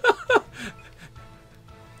Melt.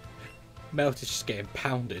 Melt is just getting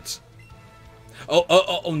pounded.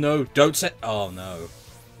 Oh no, don't say... Oh no.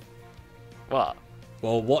 What?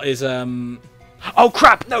 Well, what is, Oh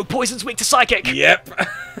crap! No, poison's weak to psychic! Yep.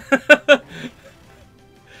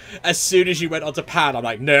 As soon as you went onto pad, I'm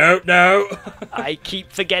like, no, no. I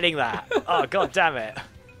keep forgetting that. Oh, god damn it.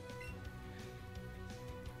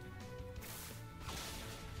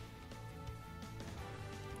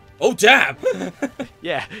 Oh, damn.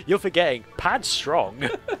 Yeah, you're forgetting. Pad's strong.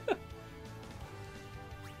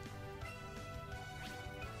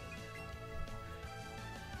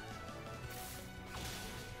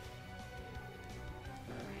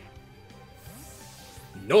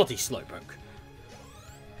 Naughty Slowpoke.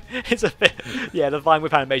 It's a bit... Yeah, the Vine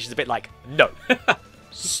Whip animation's a bit like, no.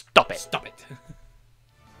 Stop it. Stop it.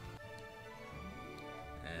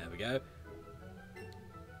 There we go.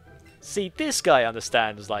 See, this guy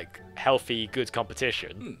understands, like, healthy, good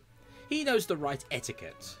competition. He knows the right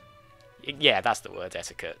etiquette. Yeah, that's the word,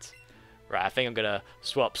 etiquette. Right, I think I'm gonna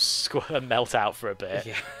swap Melt out for a bit.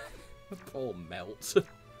 Yeah. Poor Melt.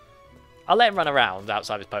 I'll let him run around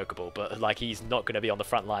outside his Pokeball, but, like, he's not gonna be on the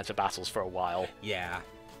front lines of battles for a while. Yeah.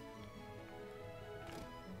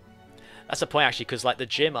 That's the point, actually, because, like, the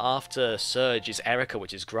gym after Surge is Erica,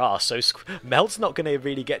 which is grass, so Melt's not gonna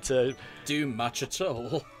really get to... do much at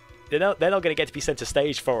all. They're not going to get to be centre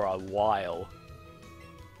stage for a while.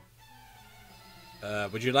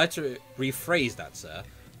 Would you like to rephrase that, sir?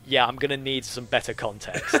 Yeah, I'm going to need some better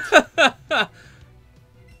context.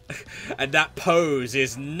 And that pose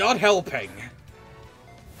is not helping.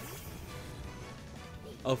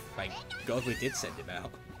 Oh, thank God we did send him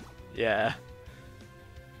out. Yeah.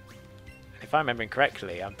 If I'm remembering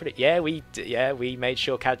correctly, I'm pretty... Yeah, we made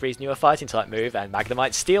sure Cadbury's knew a fighting type move, and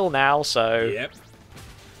Magnemite's Steel now, so... Yep.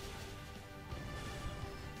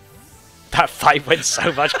 That fight went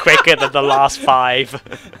so much quicker than the last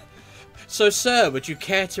 5. So, sir, would you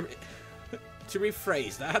care to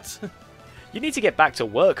rephrase that? You need to get back to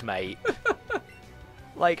work, mate.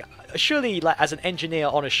 Like, surely, like, as an engineer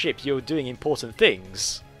on a ship, you're doing important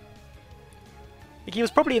things. Like, he was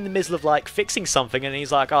probably in the middle of, like, fixing something, and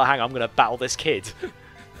he's like, oh, hang on, I'm going to battle this kid.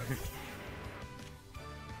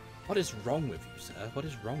 What is wrong with you, sir? What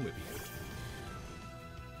is wrong with you?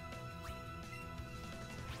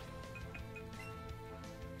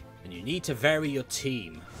 And you need to vary your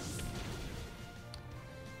team.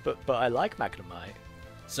 But I like Magnemite.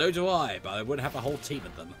 So do I, but I wouldn't have a whole team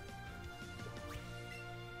of them.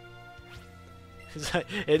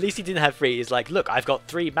 At least he didn't have 3. He's like, look, I've got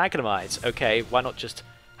 3 Magnemites. Okay, why not just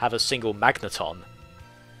have a single Magneton?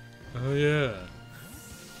 Oh, yeah.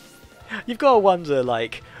 You've got to wonder,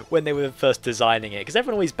 like, when they were first designing it, because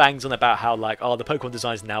everyone always bangs on about how, like, oh, the Pokemon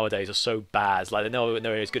designs nowadays are so bad. Like, they're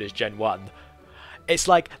nowhere as good as Gen 1. It's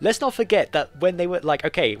like, let's not forget that when they were like,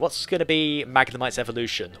 okay, what's going to be Magnemite's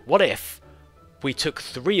evolution? What if we took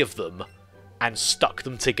 3 of them and stuck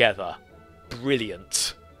them together?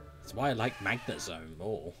 Brilliant. That's why I like Magnezone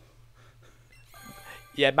more.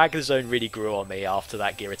 Yeah, Magnezone really grew on me after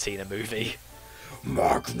that Giratina movie.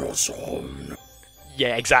 Magnezone.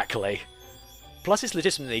 Yeah, exactly. Plus, it's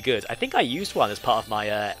legitimately good. I think I used one as part of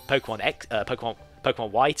my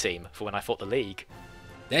Pokemon Y team for when I fought the League.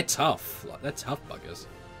 They're tough. Like, they're tough buggers.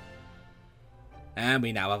 And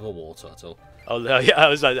we now have a War Turtle. Oh, yeah, I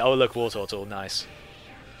was like, oh, look, War Turtle, nice.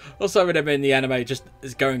 Also, I remember in the anime, just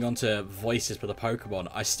going on to voices for the Pokemon,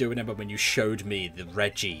 I still remember when you showed me the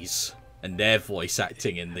Reggies and their voice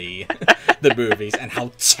acting in the the movies and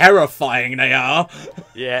how terrifying they are.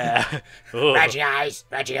 Yeah. Reggie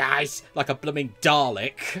Eyes, like a blooming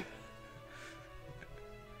Dalek.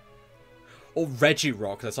 Or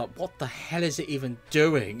Regirock, that's like, what the hell is it even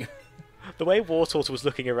doing? The way Wartortle was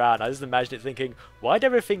looking around, I just imagine it thinking, why'd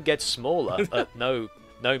everything get smaller? No,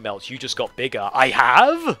 Melt, you just got bigger. I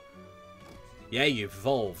have? Yeah, you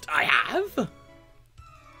evolved. I have?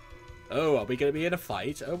 Oh, are we going to be in a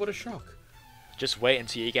fight? Oh, what a shock. Just wait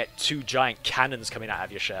until you get 2 giant cannons coming out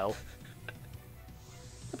of your shell.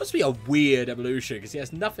 supposed to be a weird evolution because he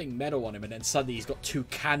has nothing metal on him, and then suddenly he's got 2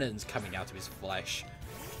 cannons coming out of his flesh.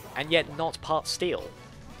 And yet not part steel.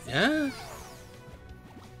 Yeah.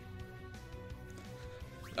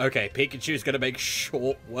 Okay, Pikachu's gonna make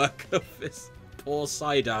short work of this poor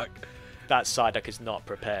Psyduck. That Psyduck is not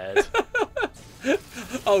prepared.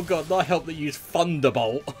 Oh god, not help that use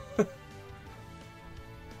Thunderbolt.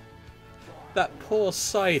 That poor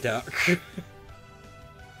Psyduck.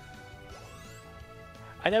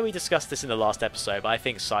 I know we discussed this in the last episode, but I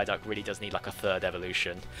think Psyduck really does need like a 3rd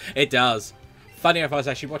evolution. It does. Funny enough, I was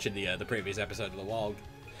actually watching the previous episode a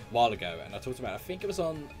while ago, and I talked about. I think it was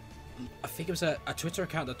a Twitter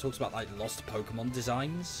account that talks about like lost Pokemon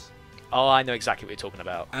designs. Oh, I know exactly what you're talking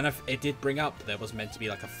about. And it did bring up there was meant to be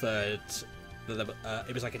like a 3rd.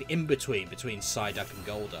 It was like an in-between Psyduck and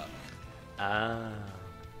Golduck. Ah.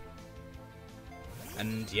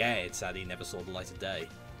 And yeah, it sadly never saw the light of day.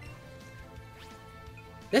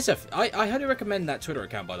 I highly recommend that Twitter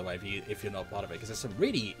account, by the way, if you're not part of it, because there's some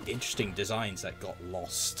really interesting designs that got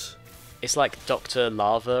lost. It's like Dr.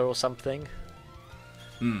 Lava or something.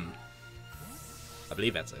 I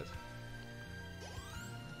believe that's it.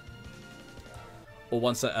 Or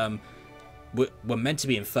ones that were meant to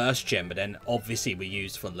be in 1st gen, but then obviously were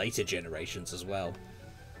used for later generations as well.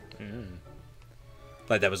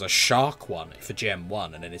 Like there was a Shark one for Gen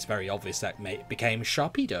 1, and then it's very obvious that became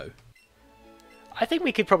Sharpedo. I think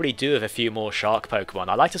we could probably do with a few more shark Pokemon.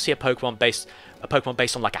 I'd like to see a Pokemon based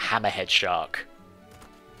on like a hammerhead shark.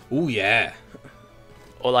 Oh yeah.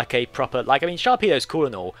 Or like a proper, like, I mean, Sharpedo's cool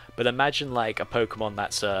and all, but imagine like a Pokemon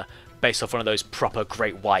that's based off one of those proper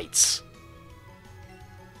great whites.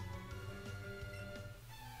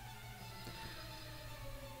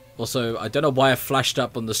 Also, I don't know why I flashed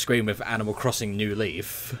up on the screen with Animal Crossing New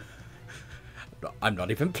Leaf. I'm not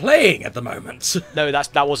even playing at the moment. No,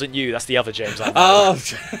 that wasn't you. That's the other James. Oh,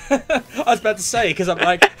 I was about to say, because I'm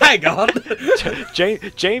like, hang on.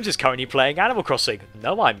 James is currently playing Animal Crossing.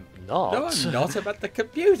 No, I'm not. No, I'm not. I'm at the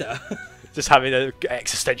computer. Just having an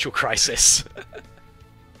existential crisis.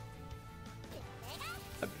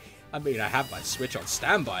 I mean, I have my Switch on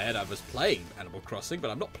standby and I was playing Animal Crossing, but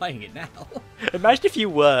I'm not playing it now. Imagine if you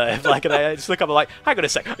were. Like, and I just look up and I'm like, hang on a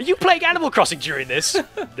sec. Are you playing Animal Crossing during this?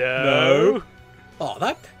 No. Oh,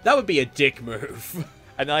 that would be a dick move.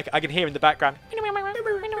 And like I can hear in the background.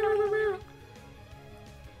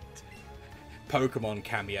 Pokemon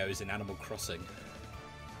cameos in Animal Crossing.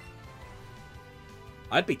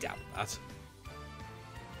 I'd be down with that.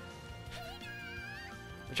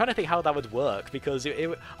 I'm trying to think how that would work, because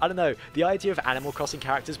I don't know, the idea of Animal Crossing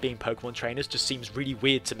characters being Pokemon trainers just seems really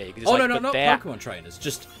weird to me. Oh, like, no, not Pokemon trainers.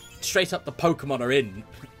 Just straight up the Pokemon are in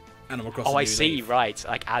Animal Crossing. Oh, I see, right.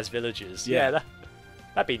 Like, as villagers. Yeah,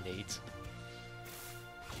 that'd be neat.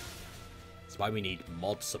 That's why we need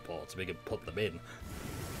mod support, so we can put them in.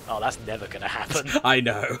 Oh, that's never going to happen. I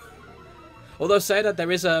know. Although, say that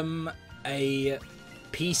there is a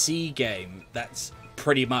PC game that's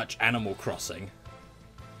pretty much Animal Crossing.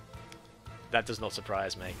 That does not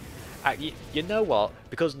surprise me. You know what?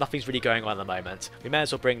 Because nothing's really going on at the moment, we may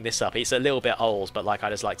as well bring this up. It's a little bit old, but like I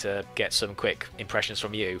just like to get some quick impressions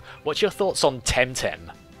from you. What's your thoughts on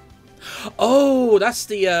Temtem? Oh, that's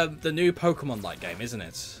the new Pokemon-like game, isn't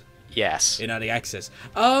it? Yes. In early access.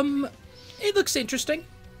 It looks interesting.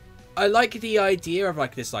 I like the idea of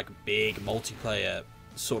like this like big multiplayer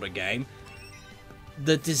sort of game.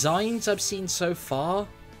 The designs I've seen so far,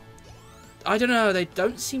 I don't know, they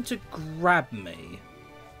don't seem to grab me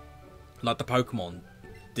like the Pokemon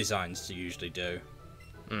designs usually do.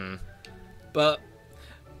 But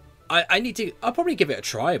I'll probably give it a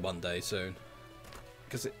try one day soon,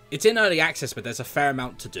 because it's in early access, but there's a fair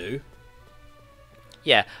amount to do.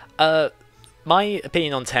 Yeah, my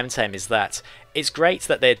opinion on Temtem is that it's great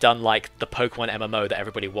that they've done like the Pokemon MMO that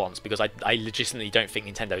everybody wants, because I legitimately don't think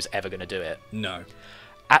Nintendo's ever going to do it. No.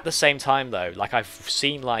 At the same time though, like I've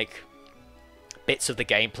seen like bits of the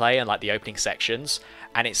gameplay and like the opening sections,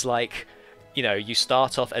 and it's like, you know, you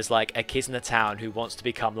start off as like a kid in the town who wants to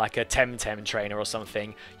become like a Temtem trainer or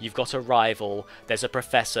something. You've got a rival, there's a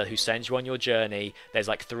professor who sends you on your journey, there's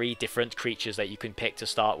like 3 different creatures that you can pick to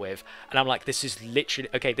start with, and I'm like, this is literally,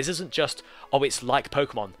 okay, this isn't just, oh, it's like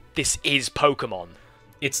Pokemon, this is Pokemon.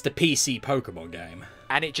 It's the PC Pokemon game.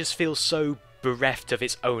 And it just feels so bereft of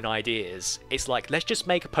its own ideas. It's like, let's just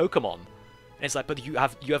make a Pokemon. And it's like, but you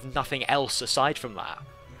have nothing else aside from that.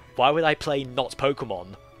 Why would I play not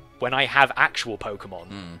Pokemon when I have actual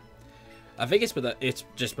Pokemon? I think it's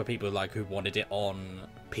just for people like who wanted it on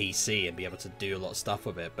PC and be able to do a lot of stuff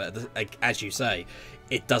with it. But as you say,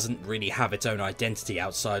 it doesn't really have its own identity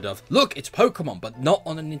outside of, look, it's Pokemon, but not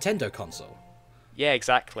on a Nintendo console. Yeah,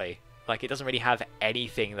 exactly. Like, it doesn't really have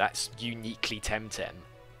anything that's uniquely Temtem.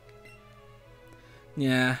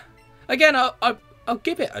 Yeah. Again, I'll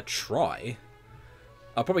give it a try.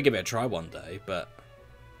 I'll probably give it a try one day, but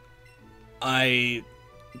I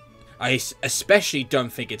especially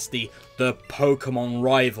don't think it's the Pokemon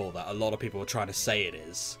rival that a lot of people are trying to say it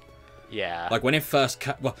is. Yeah. Like when it first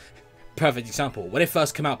perfect example. When it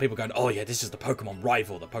first came out, people going, "Oh yeah, this is the Pokemon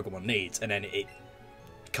rival that Pokemon needs," and then it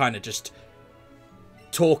kind of just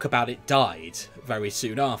talk about it died very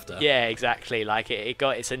soon after. Yeah, exactly. Like, it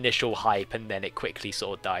got its initial hype, and then it quickly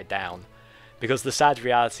sort of died down. Because the sad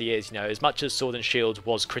reality is, as much as Sword and Shield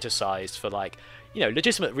was criticised for, like,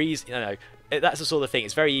 legitimate reasons, that's the sort of thing.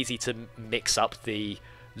 It's very easy to mix up the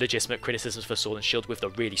legitimate criticisms for Sword and Shield with the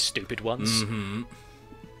really stupid ones. Mm-hmm.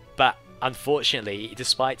 But unfortunately,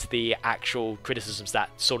 despite the actual criticisms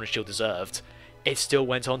that Sword and Shield deserved, it still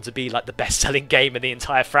went on to be like the best-selling game in the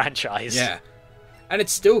entire franchise. Yeah, and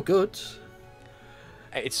it's still good.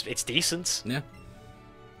 It's decent. Yeah.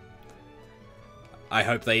 I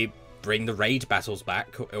hope they bring the raid battles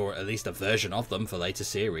back, or at least a version of them for later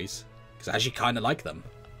series, because I actually kind of like them.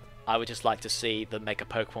 I would just like to see them make a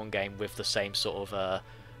Pokemon game with the same sort of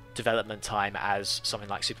development time as something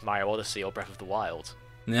like Super Mario Odyssey or Breath of the Wild.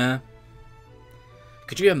 Yeah.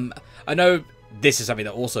 Could you? I know this is something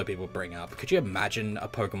that also people bring up. Could you imagine a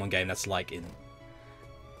Pokemon game that's like in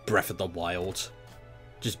Breath of the Wild,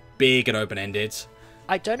 just big and open-ended?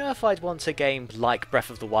 I don't know if I'd want a game like Breath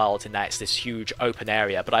of the Wild in that it's this huge open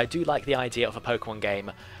area, but I do like the idea of a Pokemon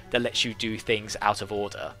game that lets you do things out of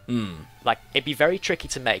order. Like, it'd be very tricky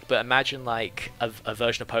to make, but imagine like a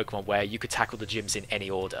version of Pokemon where you could tackle the gyms in any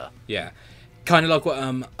order. Yeah, kind of like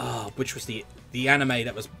what which was the anime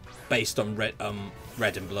that was based on Red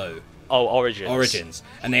and Blue. Oh, Origins. Origins,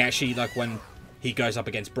 and they actually, like, when he goes up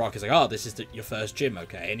against Brock, he's like, "Oh, this is your first gym,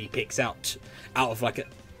 okay?" And he picks out of like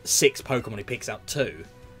 6 Pokemon, he picks out 2.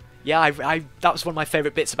 Yeah, I that was one of my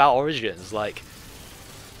favourite bits about Origins. Like,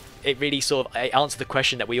 it really sort of answered the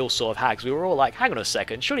question that we all sort of had, because we were all like, hang on a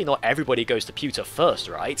second, surely not everybody goes to Pewter first,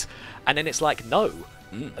 right? And then it's like, no.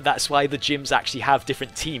 That's why the gyms actually have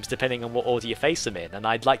different teams depending on what order you face them in, and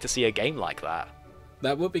I'd like to see a game like that.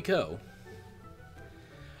 That would be cool.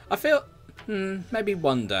 I feel, maybe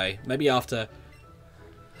one day, maybe after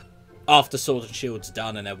Sword and Shield's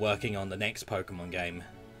done and they're working on the next Pokemon game,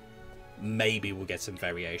 maybe we'll get some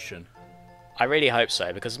variation. I really hope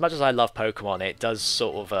so, because as much as I love Pokemon, it does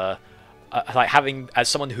sort of, like, having, as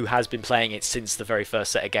someone who has been playing it since the very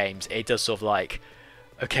first set of games, it does sort of like,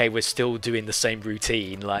 okay, we're still doing the same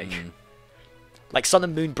routine, like Sun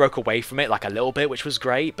and Moon broke away from it, like, a little bit, which was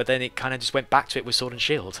great, but then it kind of just went back to it with Sword and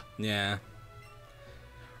Shield. Yeah.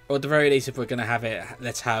 Or at the very least, if we're going to have it,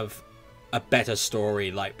 let's have a better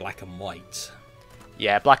story like Black and White.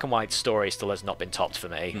 Yeah, Black and White's story still has not been topped for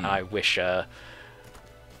me. I wish, I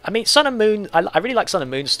mean, Sun and Moon, I really like Sun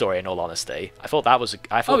and Moon's story, in all honesty. I thought that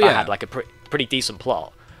had, like, a pretty decent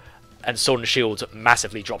plot. And Sword and Shield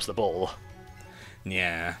massively drops the ball.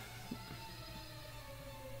 Yeah.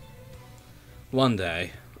 One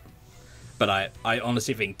day. But I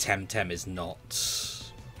honestly think Temtem is not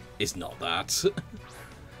that.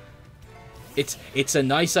 It's a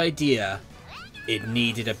nice idea. It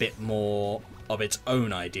needed a bit more of its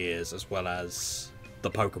own ideas as well as the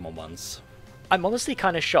Pokemon ones. I'm honestly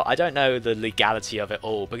kind of shocked. I don't know the legality of it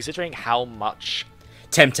all, but considering how much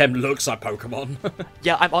Temtem looks like Pokemon.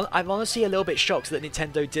 Yeah, I'm honestly a little bit shocked that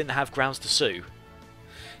Nintendo didn't have grounds to sue.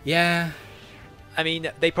 Yeah. I mean,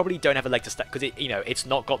 they probably don't have a leg to stand, because it's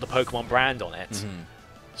not got the Pokemon brand on it.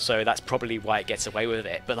 So that's probably why it gets away with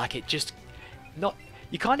it. But like, it just not.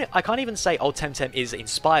 I can't even say, oh, Temtem is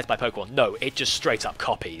inspired by Pokemon. No, it just straight up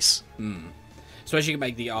copies. Especially you can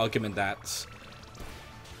make the argument that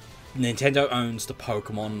Nintendo owns the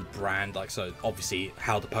Pokemon brand, like, so obviously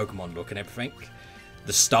how the Pokemon look and everything.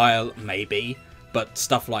 The style, maybe, but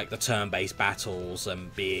stuff like the turn-based battles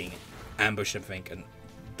and being ambushed and everything, and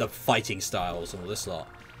the fighting styles and all this lot,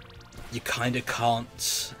 you kind of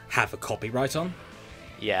can't have a copyright on.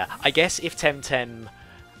 Yeah, I guess if Temtem,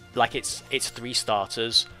 like, its 3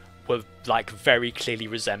 starters were, like, very clearly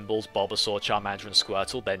resembled Bulbasaur, Charmander, and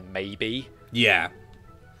Squirtle, then maybe. Yeah.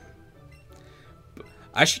 But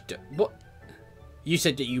actually, what you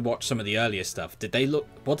said that you watched some of the earlier stuff. Did they look?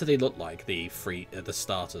 What did they look like? The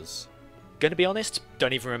starters. Gonna be honest,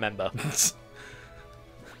 don't even remember.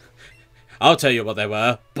 I'll tell you what they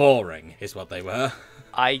were. Boring is what they were.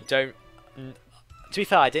 I don't. To be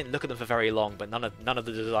fair, I didn't look at them for very long, but none of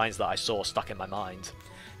the designs that I saw stuck in my mind.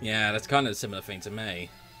 Yeah, that's kind of a similar thing to me.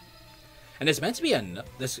 And there's meant to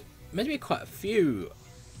be quite a few.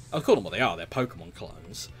 I'll call them what they are. They're Pokemon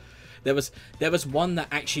clones. There was one that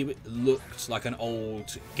actually looked like an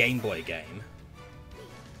old Game Boy game,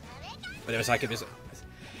 but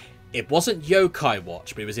it wasn't Yokai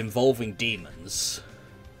Watch, but it was involving demons.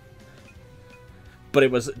 But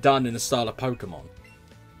it was done in the style of Pokemon.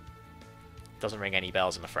 Doesn't ring any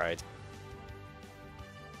bells, I'm afraid.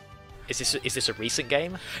 Is this a recent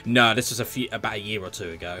game? No, this was about a year or two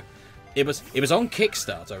ago. It was on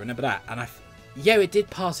Kickstarter. I remember that, and yeah, it did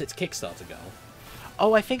pass its Kickstarter goal.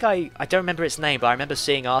 Oh, I think I don't remember its name, but I remember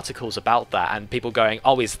seeing articles about that and people going,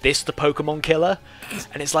 "Oh, is this the Pokemon Killer?"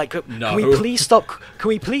 And it's like, no. Can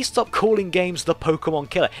we please stop calling games the Pokemon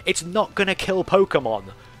Killer? It's not gonna kill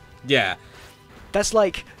Pokemon. Yeah. That's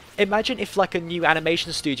like, imagine if like a new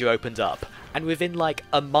animation studio opened up and within like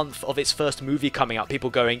a month of its first movie coming out, people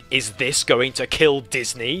going, "Is this going to kill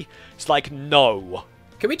Disney?" It's like, no.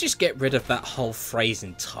 Can we just get rid of that whole phrase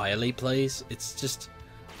entirely, please? It's just...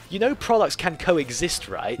 You know products can coexist,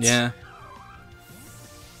 right? Yeah.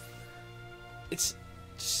 It's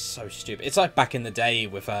so stupid. It's like back in the day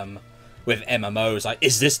with MMOs, like,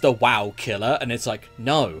 is this the WoW killer? And it's like,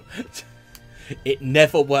 no. It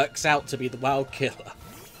never works out to be the WoW killer.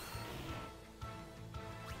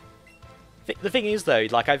 The thing is, though,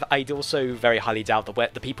 like, I'd also very highly doubt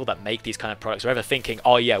that the people that make these kind of products are ever thinking,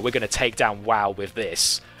 "Oh yeah, we're going to take down WoW with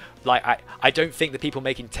this." Like, I don't think the people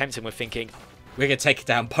making Temtem were thinking, "We're going to take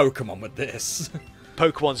down Pokemon with this."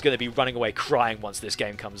 Pokemon's going to be running away crying once this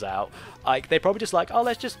game comes out. Like, they're probably just like, "Oh,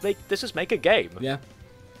 let's just make a game." Yeah.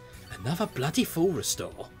 Another bloody full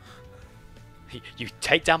restore. You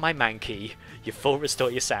take down my Mankey, you full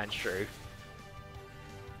restore your Sandshrew.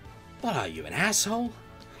 What are you, an asshole?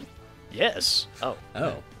 Yes. Oh.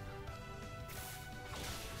 Oh.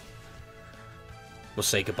 We'll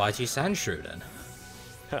say goodbye to your Sandshrew then.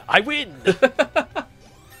 I win!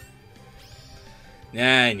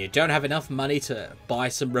 Yeah, and you don't have enough money to buy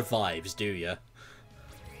some revives, do you?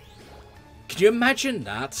 Could you imagine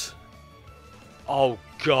that? Oh,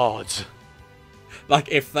 God. Like,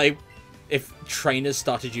 if trainers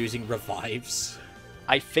started using revives.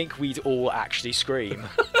 I think we'd all actually scream.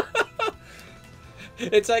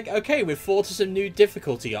 It's like, okay, we've thought of some new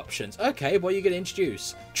difficulty options. Okay, what are you going to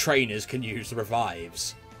introduce? Trainers can use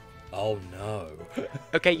revives. Oh, no.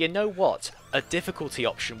 Okay, you know what? A difficulty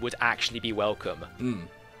option would actually be welcome. Mm.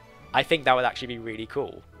 I think that would actually be really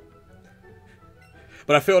cool.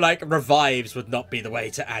 But I feel like revives would not be the way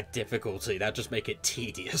to add difficulty. That'd just make it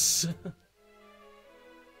tedious.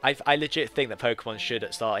 I legit think that Pokemon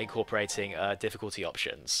should start incorporating difficulty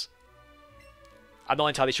options. I'm not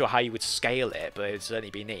entirely sure how you would scale it, but it would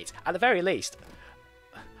certainly be neat. At the very least,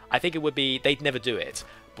 I think it would be... They'd never do it,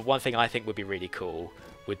 but one thing I think would be really cool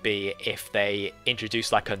would be if they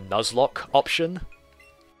introduced like a Nuzlocke option.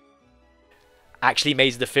 Actually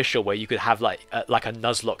made it official where you could have like a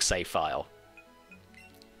Nuzlocke save file.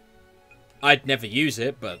 I'd never use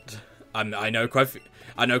it, but I know quite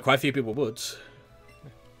a few people would.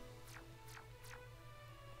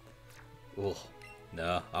 Oh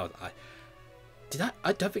no, I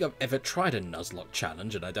don't think I've ever tried a Nuzlocke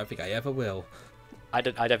challenge, and I don't think I ever will. I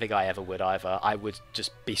don't think I ever would either. I would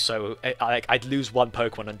just be so... I'd lose one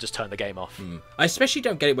Pokemon and just turn the game off. I especially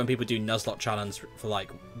don't get it when people do Nuzlocke challenge for like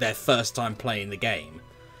their first time playing the game.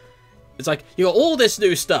 It's like, you got all this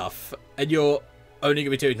new stuff, and you're only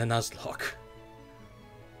going to be doing the Nuzlocke.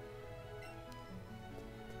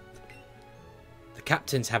 The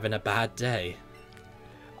captain's having a bad day.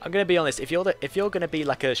 I'm going to be honest, if you're going to be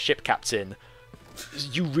like a ship captain,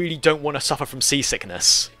 you really don't want to suffer from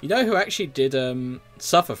seasickness. You know who actually did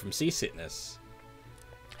suffer from seasickness?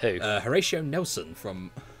 Who? Horatio Nelson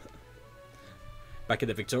from back in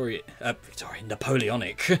the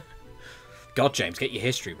Napoleonic. God, James, get your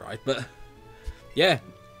history right. But yeah,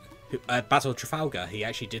 Battle of Trafalgar, he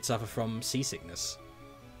actually did suffer from seasickness.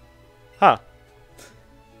 Huh.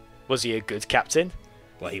 Was he a good captain?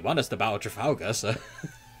 Well, he won us the Battle of Trafalgar, so...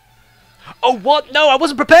 Oh, what? No, I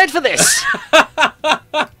wasn't prepared for this!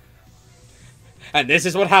 And this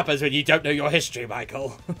is what happens when you don't know your history,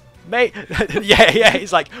 Michael. Mate, yeah,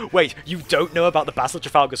 he's like, wait, you don't know about the Battle of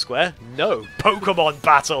Trafalgar Square? No, Pokemon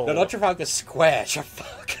Battle! No, not Trafalgar Square,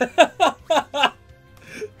 Trafalgar.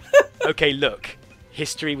 Okay, look,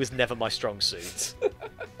 history was never my strong suit.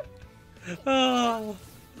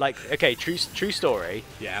 Like, okay, true story.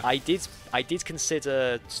 Yeah. I did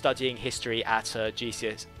consider studying history at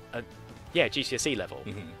GCSE level.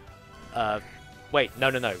 Mm-hmm. Wait, no.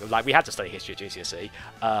 Like, we had to study history at GCSE.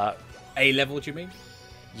 A level, do you mean?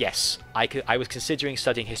 Yes, I was considering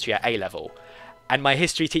studying history at A level, and my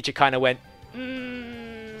history teacher kind of went,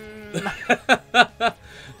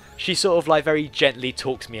 she sort of like very gently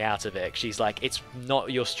talks me out of it. She's like, it's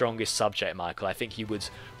not your strongest subject, Michael. I think you would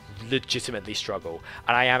legitimately struggle.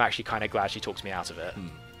 And I am actually kind of glad she talks me out of it.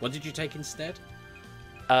 What did you take instead?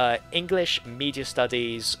 English, media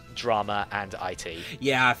studies, drama, and IT.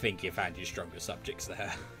 Yeah, I think you found your stronger subjects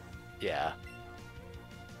there. Yeah.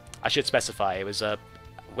 I should specify, it was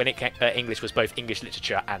when it came, English was both English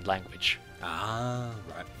literature and language. Ah,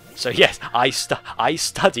 right. So yes, I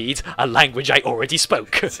studied a language I already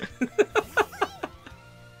spoke.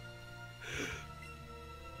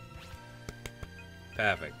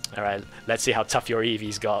 Perfect. Alright, let's see how tough your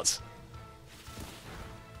Eevee's got.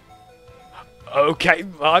 Okay,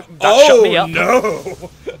 that shut me up.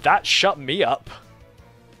 No! That shut me up.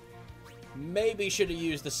 Maybe should have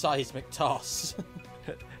used the seismic toss.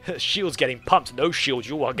 Shield's getting pumped. No, Shield,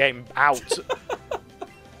 you are getting out.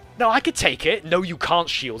 No, I could take it. No, you can't,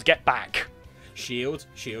 Shield. Get back. Shield?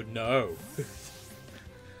 Shield, no.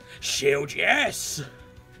 Shield, yes!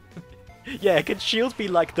 Yeah, can Shield be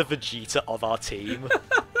like the Vegeta of our team?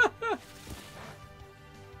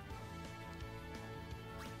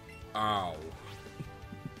 Ow.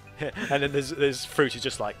 And then there's Fruit who's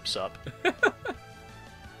just like, sup.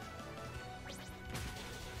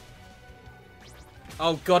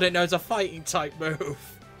 Oh god, it knows a fighting type move.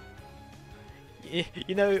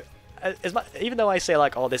 You know, even though I say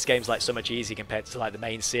like, oh, this game's like so much easier compared to like the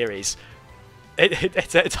main series,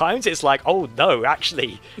 at times it's like, oh no,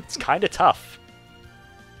 actually, it's kind of tough.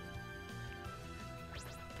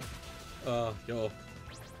 Oh, you're...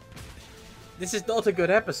 This is not a good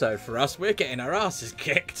episode for us. We're getting our asses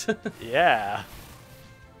kicked. Yeah.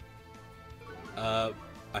 I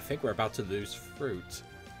think we're about to lose Fruit.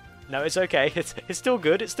 No, it's okay. It's still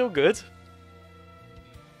good. It's still good.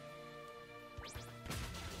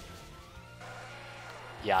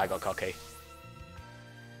 Yeah, I got cocky.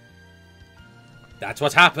 That's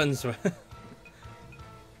what happens.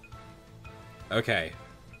 Okay.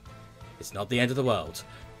 It's not the end of the world.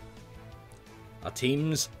 Our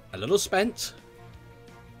team's a little spent.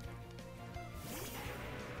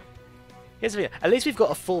 Here's the thing. At least we've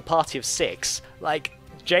got a full party of 6. Like,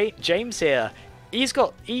 James here, he's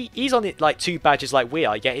on like 2 badges like we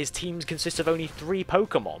are, yet his team consists of only 3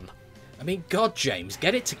 Pokemon. I mean, God, James,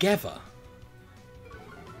 get it together.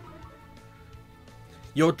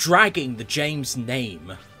 You're dragging the James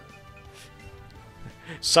name.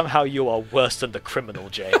 Somehow you are worse than the criminal,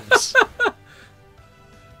 James.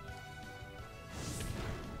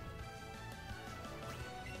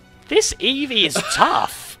 This Eevee is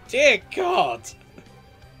tough. Dear God.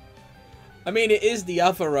 I mean, it is the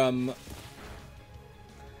other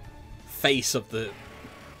face of the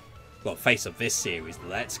face of this series, the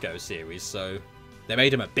Let's Go series. So they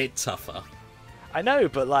made him a bit tougher. I know,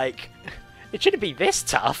 but like, it shouldn't be this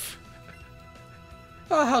tough.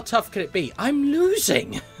 Oh, how tough could it be? I'm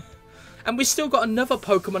losing, and we still got another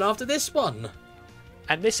Pokemon after this one.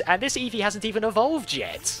 And this Eevee hasn't even evolved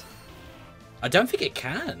yet. I don't think it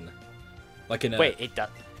can. Like in a... Wait, it does.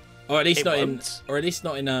 Or at least not won't. in. Or at least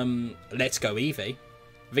not in Let's Go Eevee.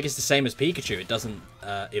 I think it's the same as Pikachu. It doesn't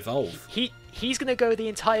evolve. He's gonna go the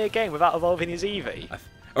entire game without evolving his Eevee.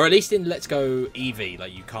 Or at least in Let's Go Eevee,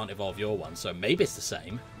 like you can't evolve your one. So maybe it's the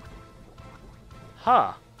same.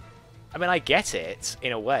 Huh. I mean, I get it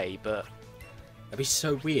in a way, but that'd be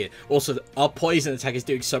so weird. Also, our poison attack is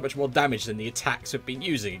doing so much more damage than the attacks we've been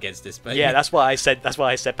using against this baby. Yeah, that's why I said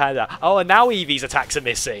Panda. Oh, and now Eevee's attacks are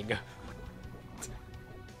missing.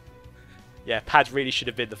 Yeah, Pad really should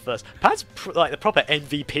have been the first. Pad's like the proper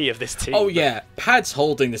MVP of this team. Oh yeah, Pad's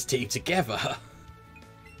holding this team together.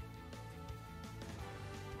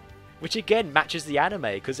 Which again matches the anime,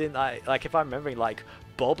 because in like if I'm remembering, like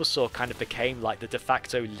Bulbasaur kind of became like the de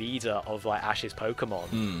facto leader of like Ash's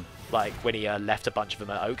Pokemon, like when he left a bunch of them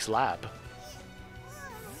at Oak's lab.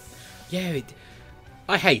 Yeah,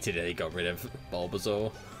 I hated it. He got rid of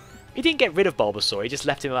Bulbasaur. He didn't get rid of Bulbasaur. He just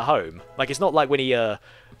left him at home. Like it's not like when he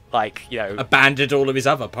like, you know, abandoned all of his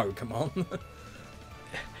other Pokemon.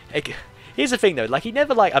 Here's the thing though, like he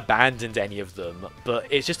never like abandoned any of them, but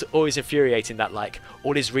it's just always infuriating that like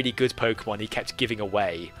all his really good Pokemon he kept giving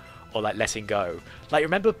away or like letting go. Like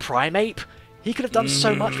remember Primeape? He could have done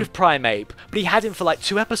so much with Primeape, but he had him for like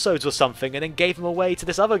 2 episodes or something and then gave him away to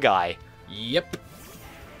this other guy. Yep.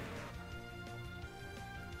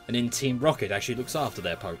 And in Team Rocket actually looks after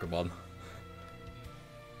their Pokemon.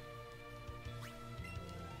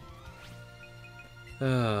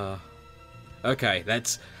 Okay,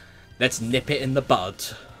 let's nip it in the bud.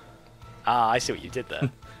 Ah, I see what you did there.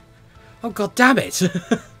 Oh god damn it!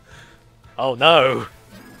 Oh no!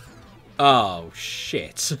 Oh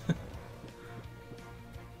shit!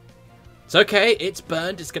 It's okay, it's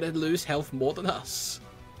burned, it's going to lose health more than us.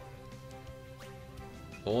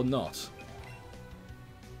 Or not.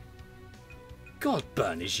 God,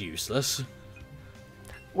 burn is useless.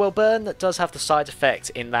 Well, burn does have the side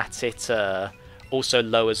effect in that it also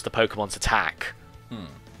lowers the Pokemon's attack.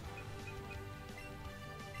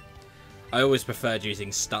 I always preferred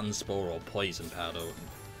using Stun Spore or Poison Powder.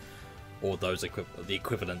 Or those the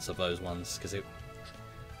equivalents of those ones, because it...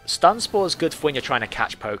 Stun Spore is good for when you're trying to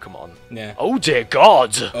catch Pokemon. Yeah. Oh dear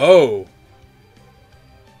God! Oh!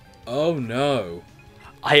 Oh no.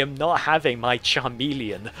 I am not having my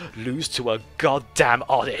Charmeleon lose to a goddamn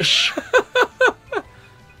Oddish.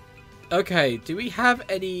 Okay, do we have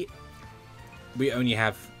any... We only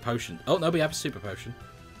have potion. Oh no, we have a super potion.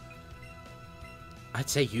 I'd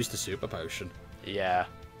say use the super potion. Yeah.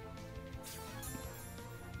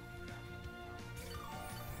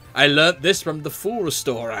 I learnt this from the Full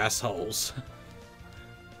Restore assholes.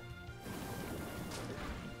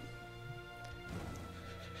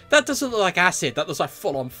 That doesn't look like acid, that looks like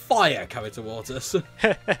full-on fire coming towards us.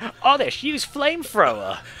 Oddish, use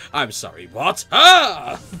Flamethrower! I'm sorry, what?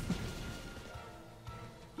 Ah!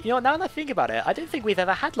 You know, now that I think about it, I don't think we've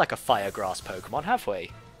ever had like a Fire Grass Pokemon, have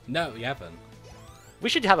we? No, we haven't. We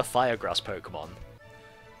should have a Fire Grass Pokemon.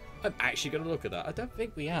 I'm actually going to look at that. I don't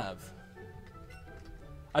think we have.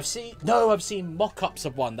 I've seen mock-ups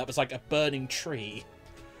of one that was like a burning tree.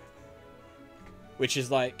 Which is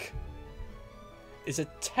like... It's a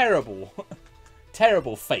terrible,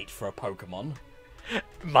 terrible fate for a Pokemon.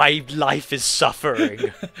 My life is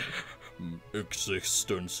suffering.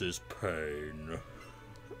 Existence is pain.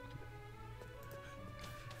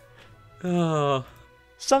 Oh.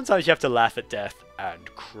 Sometimes you have to laugh at death and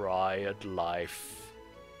cry at life.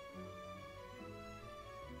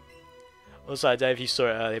 Also, I don't know if you saw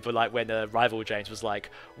it earlier, but like when Rival James was like,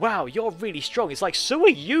 "Wow, you're really strong." It's like, so are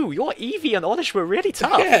you. Your Eevee and Oddish were really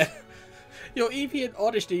tough. Yeah. Your Eevee and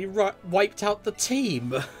Oddish wiped out the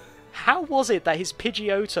team. How was it that his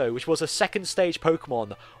Pidgeotto, which was a second stage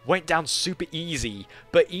Pokemon, went down super easy,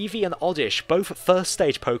 but Eevee and Oddish, both first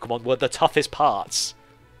stage Pokemon, were the toughest parts?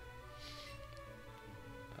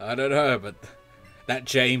 I don't know, but that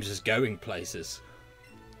James is going places.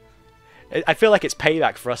 I feel like it's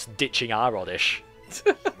payback for us ditching our Oddish.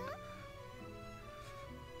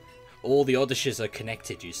 All the Oddishes are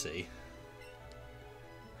connected, you see.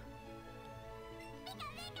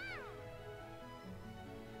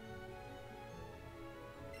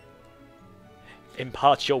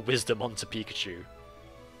 Impart your wisdom onto Pikachu.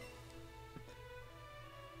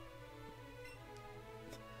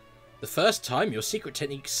 The first time, your secret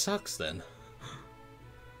technique sucks then.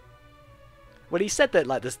 Well, he said that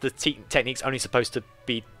like the technique's only supposed to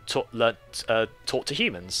be taught to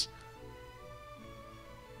humans.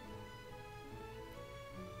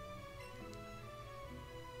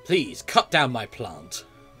 Please, cut down my plant.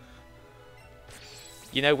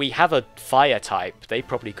 You know, we have a fire type. They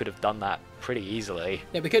probably could have done that pretty easily.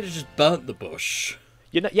 Yeah, we could have just burnt the bush.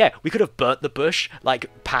 You know, yeah, we could have burnt the bush. Like,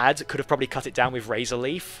 Pad could have probably cut it down with Razor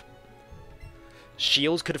Leaf.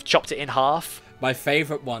 Shields could have chopped it in half. My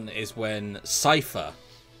favourite one is when Cypher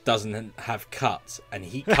doesn't have cut and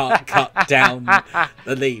he can't cut down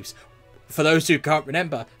the leaves. For those who can't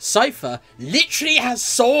remember, Cypher literally has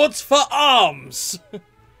swords for arms!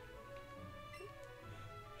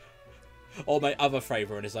 Or my other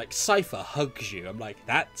favourite one is like, Cypher hugs you. I'm like,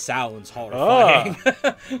 that sounds horrifying.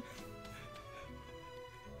 Oh.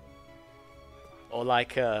 Or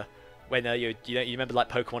like, when you remember like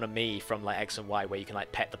Pokemon and Me from like X and Y, where you can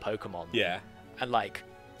like pet the Pokemon. Yeah. And like,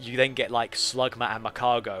 you then get like Slugma and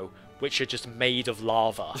Macargo, which are just made of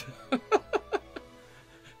lava.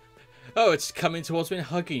 Oh, it's coming towards me and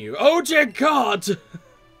hugging you. Oh dear God!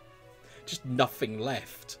 Just nothing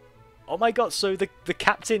left. Oh my God! So the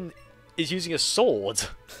captain is using a sword.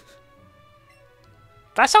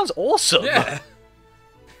 That sounds awesome. Yeah.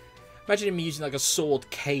 Imagine him using like a sword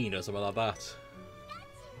cane or something like that.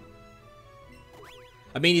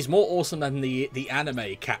 I mean, he's more awesome than the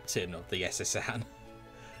anime captain of the SSN.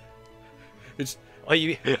 It's,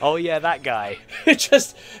 oh yeah, that guy.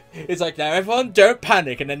 It's like, now everyone don't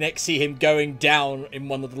panic, and then next see him going down in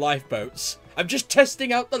one of the lifeboats. I'm just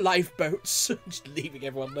testing out the lifeboats. Just leaving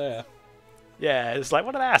everyone there. Yeah, it's like,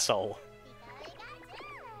 what an asshole.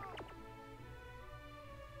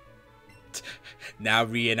 Now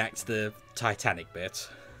reenact the Titanic bit.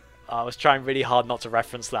 I was trying really hard not to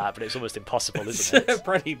reference that, but it's almost impossible, isn't it?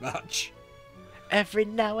 Pretty much. Every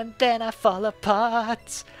now and then I fall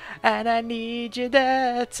apart, and I need you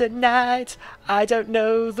there tonight. I don't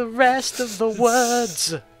know the rest of the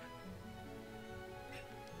words.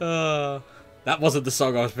 That wasn't the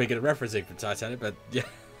song I was thinking of referencing from Titanic, but yeah.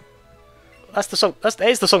 That's the song. That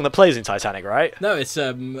is the song that plays in Titanic, right? No, it's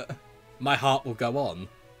My Heart Will Go On.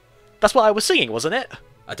 That's what I was singing, wasn't it?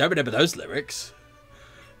 I don't remember those lyrics.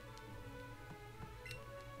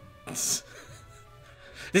 This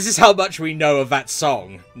is how much we know of that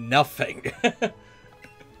song. Nothing.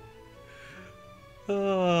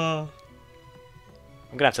 Oh.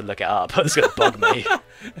 I'm gonna have to look it up. It's gonna bug me.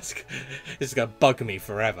 This is gonna bug me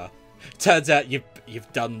forever. Turns out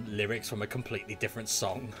you've done lyrics from a completely different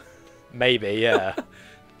song. Maybe, yeah.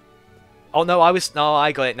 Oh no, I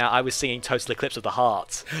got it now. I was singing Total Eclipse of the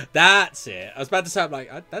Heart. That's it. I was about to sound like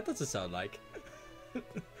that doesn't sound like.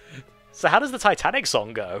 So how does the Titanic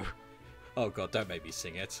song go? Oh god, don't make me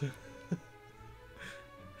sing it.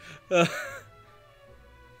 No,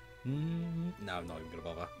 I'm not even gonna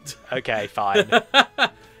bother. Okay, fine.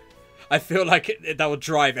 I feel like that would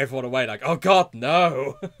drive everyone away. Like, oh god,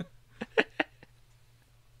 no.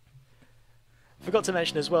 Forgot to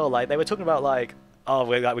mention as well, like they were talking about like, oh,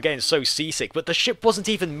 we're getting so seasick, but the ship wasn't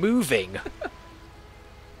even moving.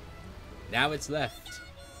 Now it's left.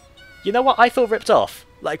 You know what? I feel ripped off.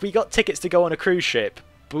 Like we got tickets to go on a cruise ship,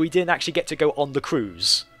 but we didn't actually get to go on the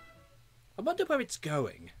cruise. I wonder where it's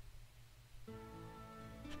going.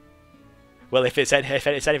 Well, if it's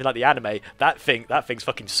anything like the anime, that thing's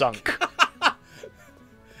fucking sunk.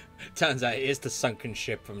 Turns out it is the sunken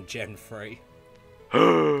ship from Gen 3.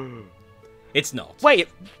 It's not. Wait,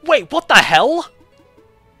 what the hell?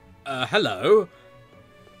 Hello?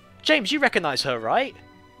 James, you recognise her, right?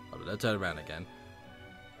 Hold on, I'll turn around again.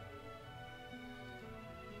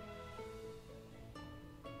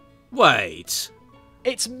 Wait.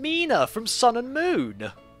 It's Mina from Sun and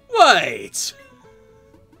Moon. Wait.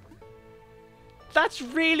 That's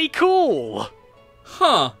really cool.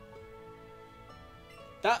 Huh.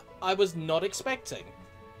 That I was not expecting.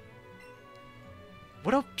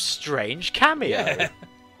 What a strange cameo. Yeah.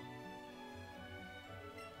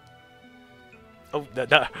 Oh,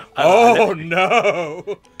 no. Oh,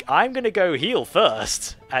 no. I'm going to go heal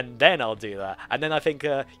first, and then I'll do that. And then I think,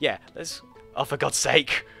 yeah, let's... Oh, for God's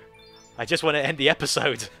sake. I just want to end the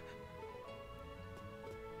episode.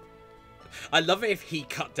 I love it if he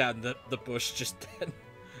cut down the bush just then.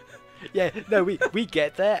 Yeah, no, we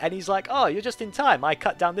get there, and he's like, oh, you're just in time. I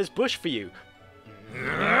cut down this bush for you.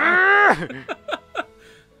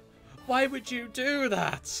 Why would you do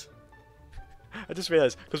that? I just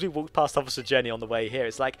realised, because we walked past Officer Jenny on the way here,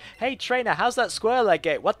 it's like, hey, trainer, how's that squirrel I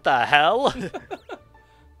get? What the hell?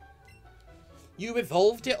 You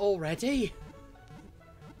evolved it already?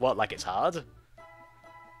 What, like it's hard?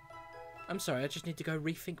 I'm sorry, I just need to go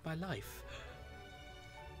rethink my life.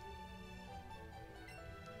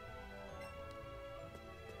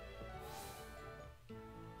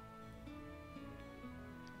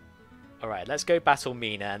 Alright, let's go battle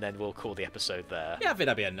Mina, and then we'll call the episode there. Yeah, I think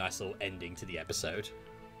that'd be a nice little ending to the episode.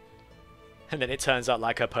 And then it turns out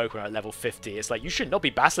like her Pokemon at level 50. It's like, you should not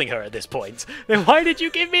be battling her at this point. Then why did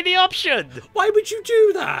you give me the option? Why would you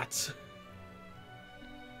do that?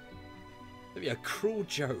 That'd be a cruel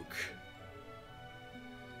joke.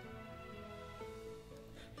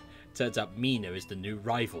 Turns out Mina is the new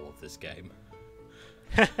rival of this game.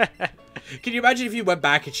 Can you imagine if you went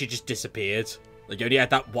back and she just disappeared? Like, you only had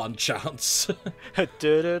that one chance.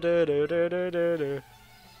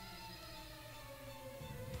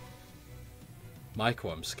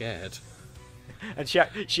 Michael, I'm scared. And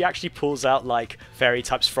she actually pulls out, like, fairy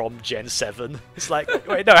types from Gen 7. It's like,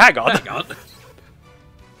 wait, no, hang on. Hang on.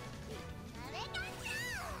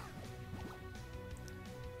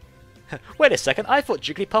 Wait a second, I thought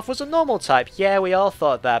Jigglypuff was a normal type. Yeah, we all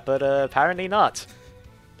thought that, but apparently not.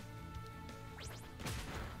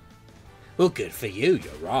 Well, good for you,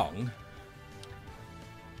 you're wrong.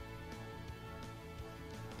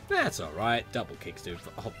 That's alright, double kicks do.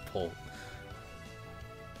 Oh, Paul.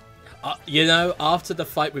 You know, after the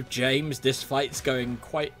fight with James, this fight's going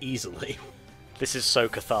quite easily. This is so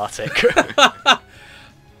cathartic.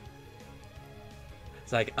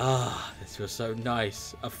 It's like, this was so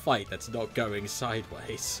nice. A fight that's not going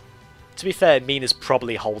sideways. To be fair, Mina's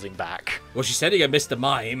probably holding back. Well, she's sending a Mr.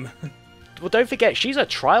 Mime. Well, don't forget, she's a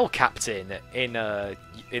trial captain in a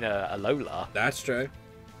Alola. That's true.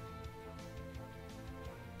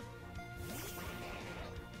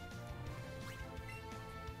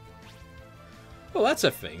 Well, that's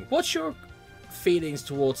a thing. What's your feelings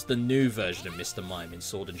towards the new version of Mr. Mime in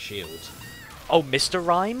Sword and Shield? Oh, Mr.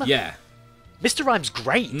 Rhyme? Yeah. Mr. Rhyme's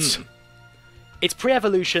great. It's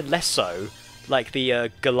pre-evolution less so. Like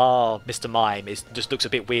the Galar Mr. Mime just looks a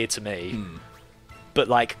bit weird to me. But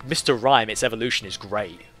like Mr. Rhyme, its evolution is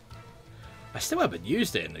great. I still haven't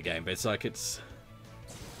used it in the game, but it's like it's...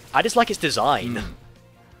 I just like its design.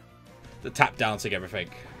 The tap dancing everything.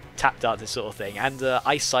 Tap dancing sort of thing. And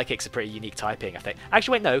Ice Psychic's a pretty unique typing, I think.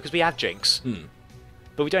 Actually, wait, no, because we have Jinx.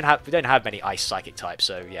 But we don't have many Ice Psychic types,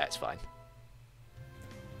 so yeah, it's fine.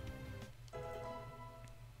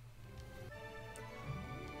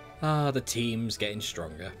 Ah, the team's getting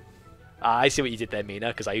stronger. I see what you did there, Mina,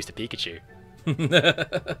 because I used a Pikachu.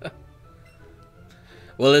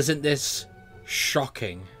 Well, isn't this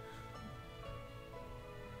shocking?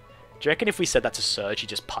 Do you reckon if we said that to Surge, he'd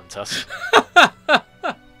just punt us?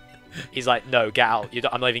 He's like, no, get out.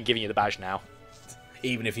 I'm not even giving you the badge now.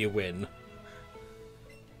 Even if you win.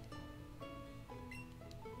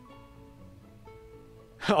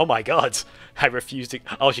 Oh my god. I refuse to...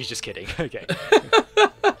 Oh, she's just kidding. Okay.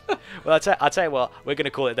 Well, I'll tell you what, we're going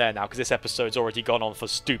to call it there now, because this episode's already gone on for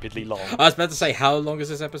stupidly long. I was about to say, how long has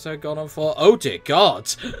this episode gone on for? Oh dear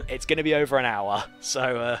god! It's going to be over an hour,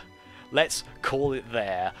 so let's call it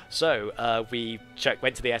there. So, we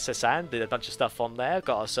went to the SSN, did a bunch of stuff on there,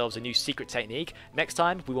 got ourselves a new secret technique. Next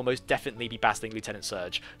time, we will most definitely be battling Lieutenant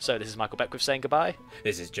Surge. So, this is Michael Beckwith saying goodbye.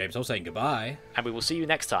 This is James Hall saying goodbye. And we will see you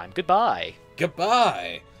next time. Goodbye!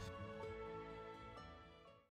 Goodbye!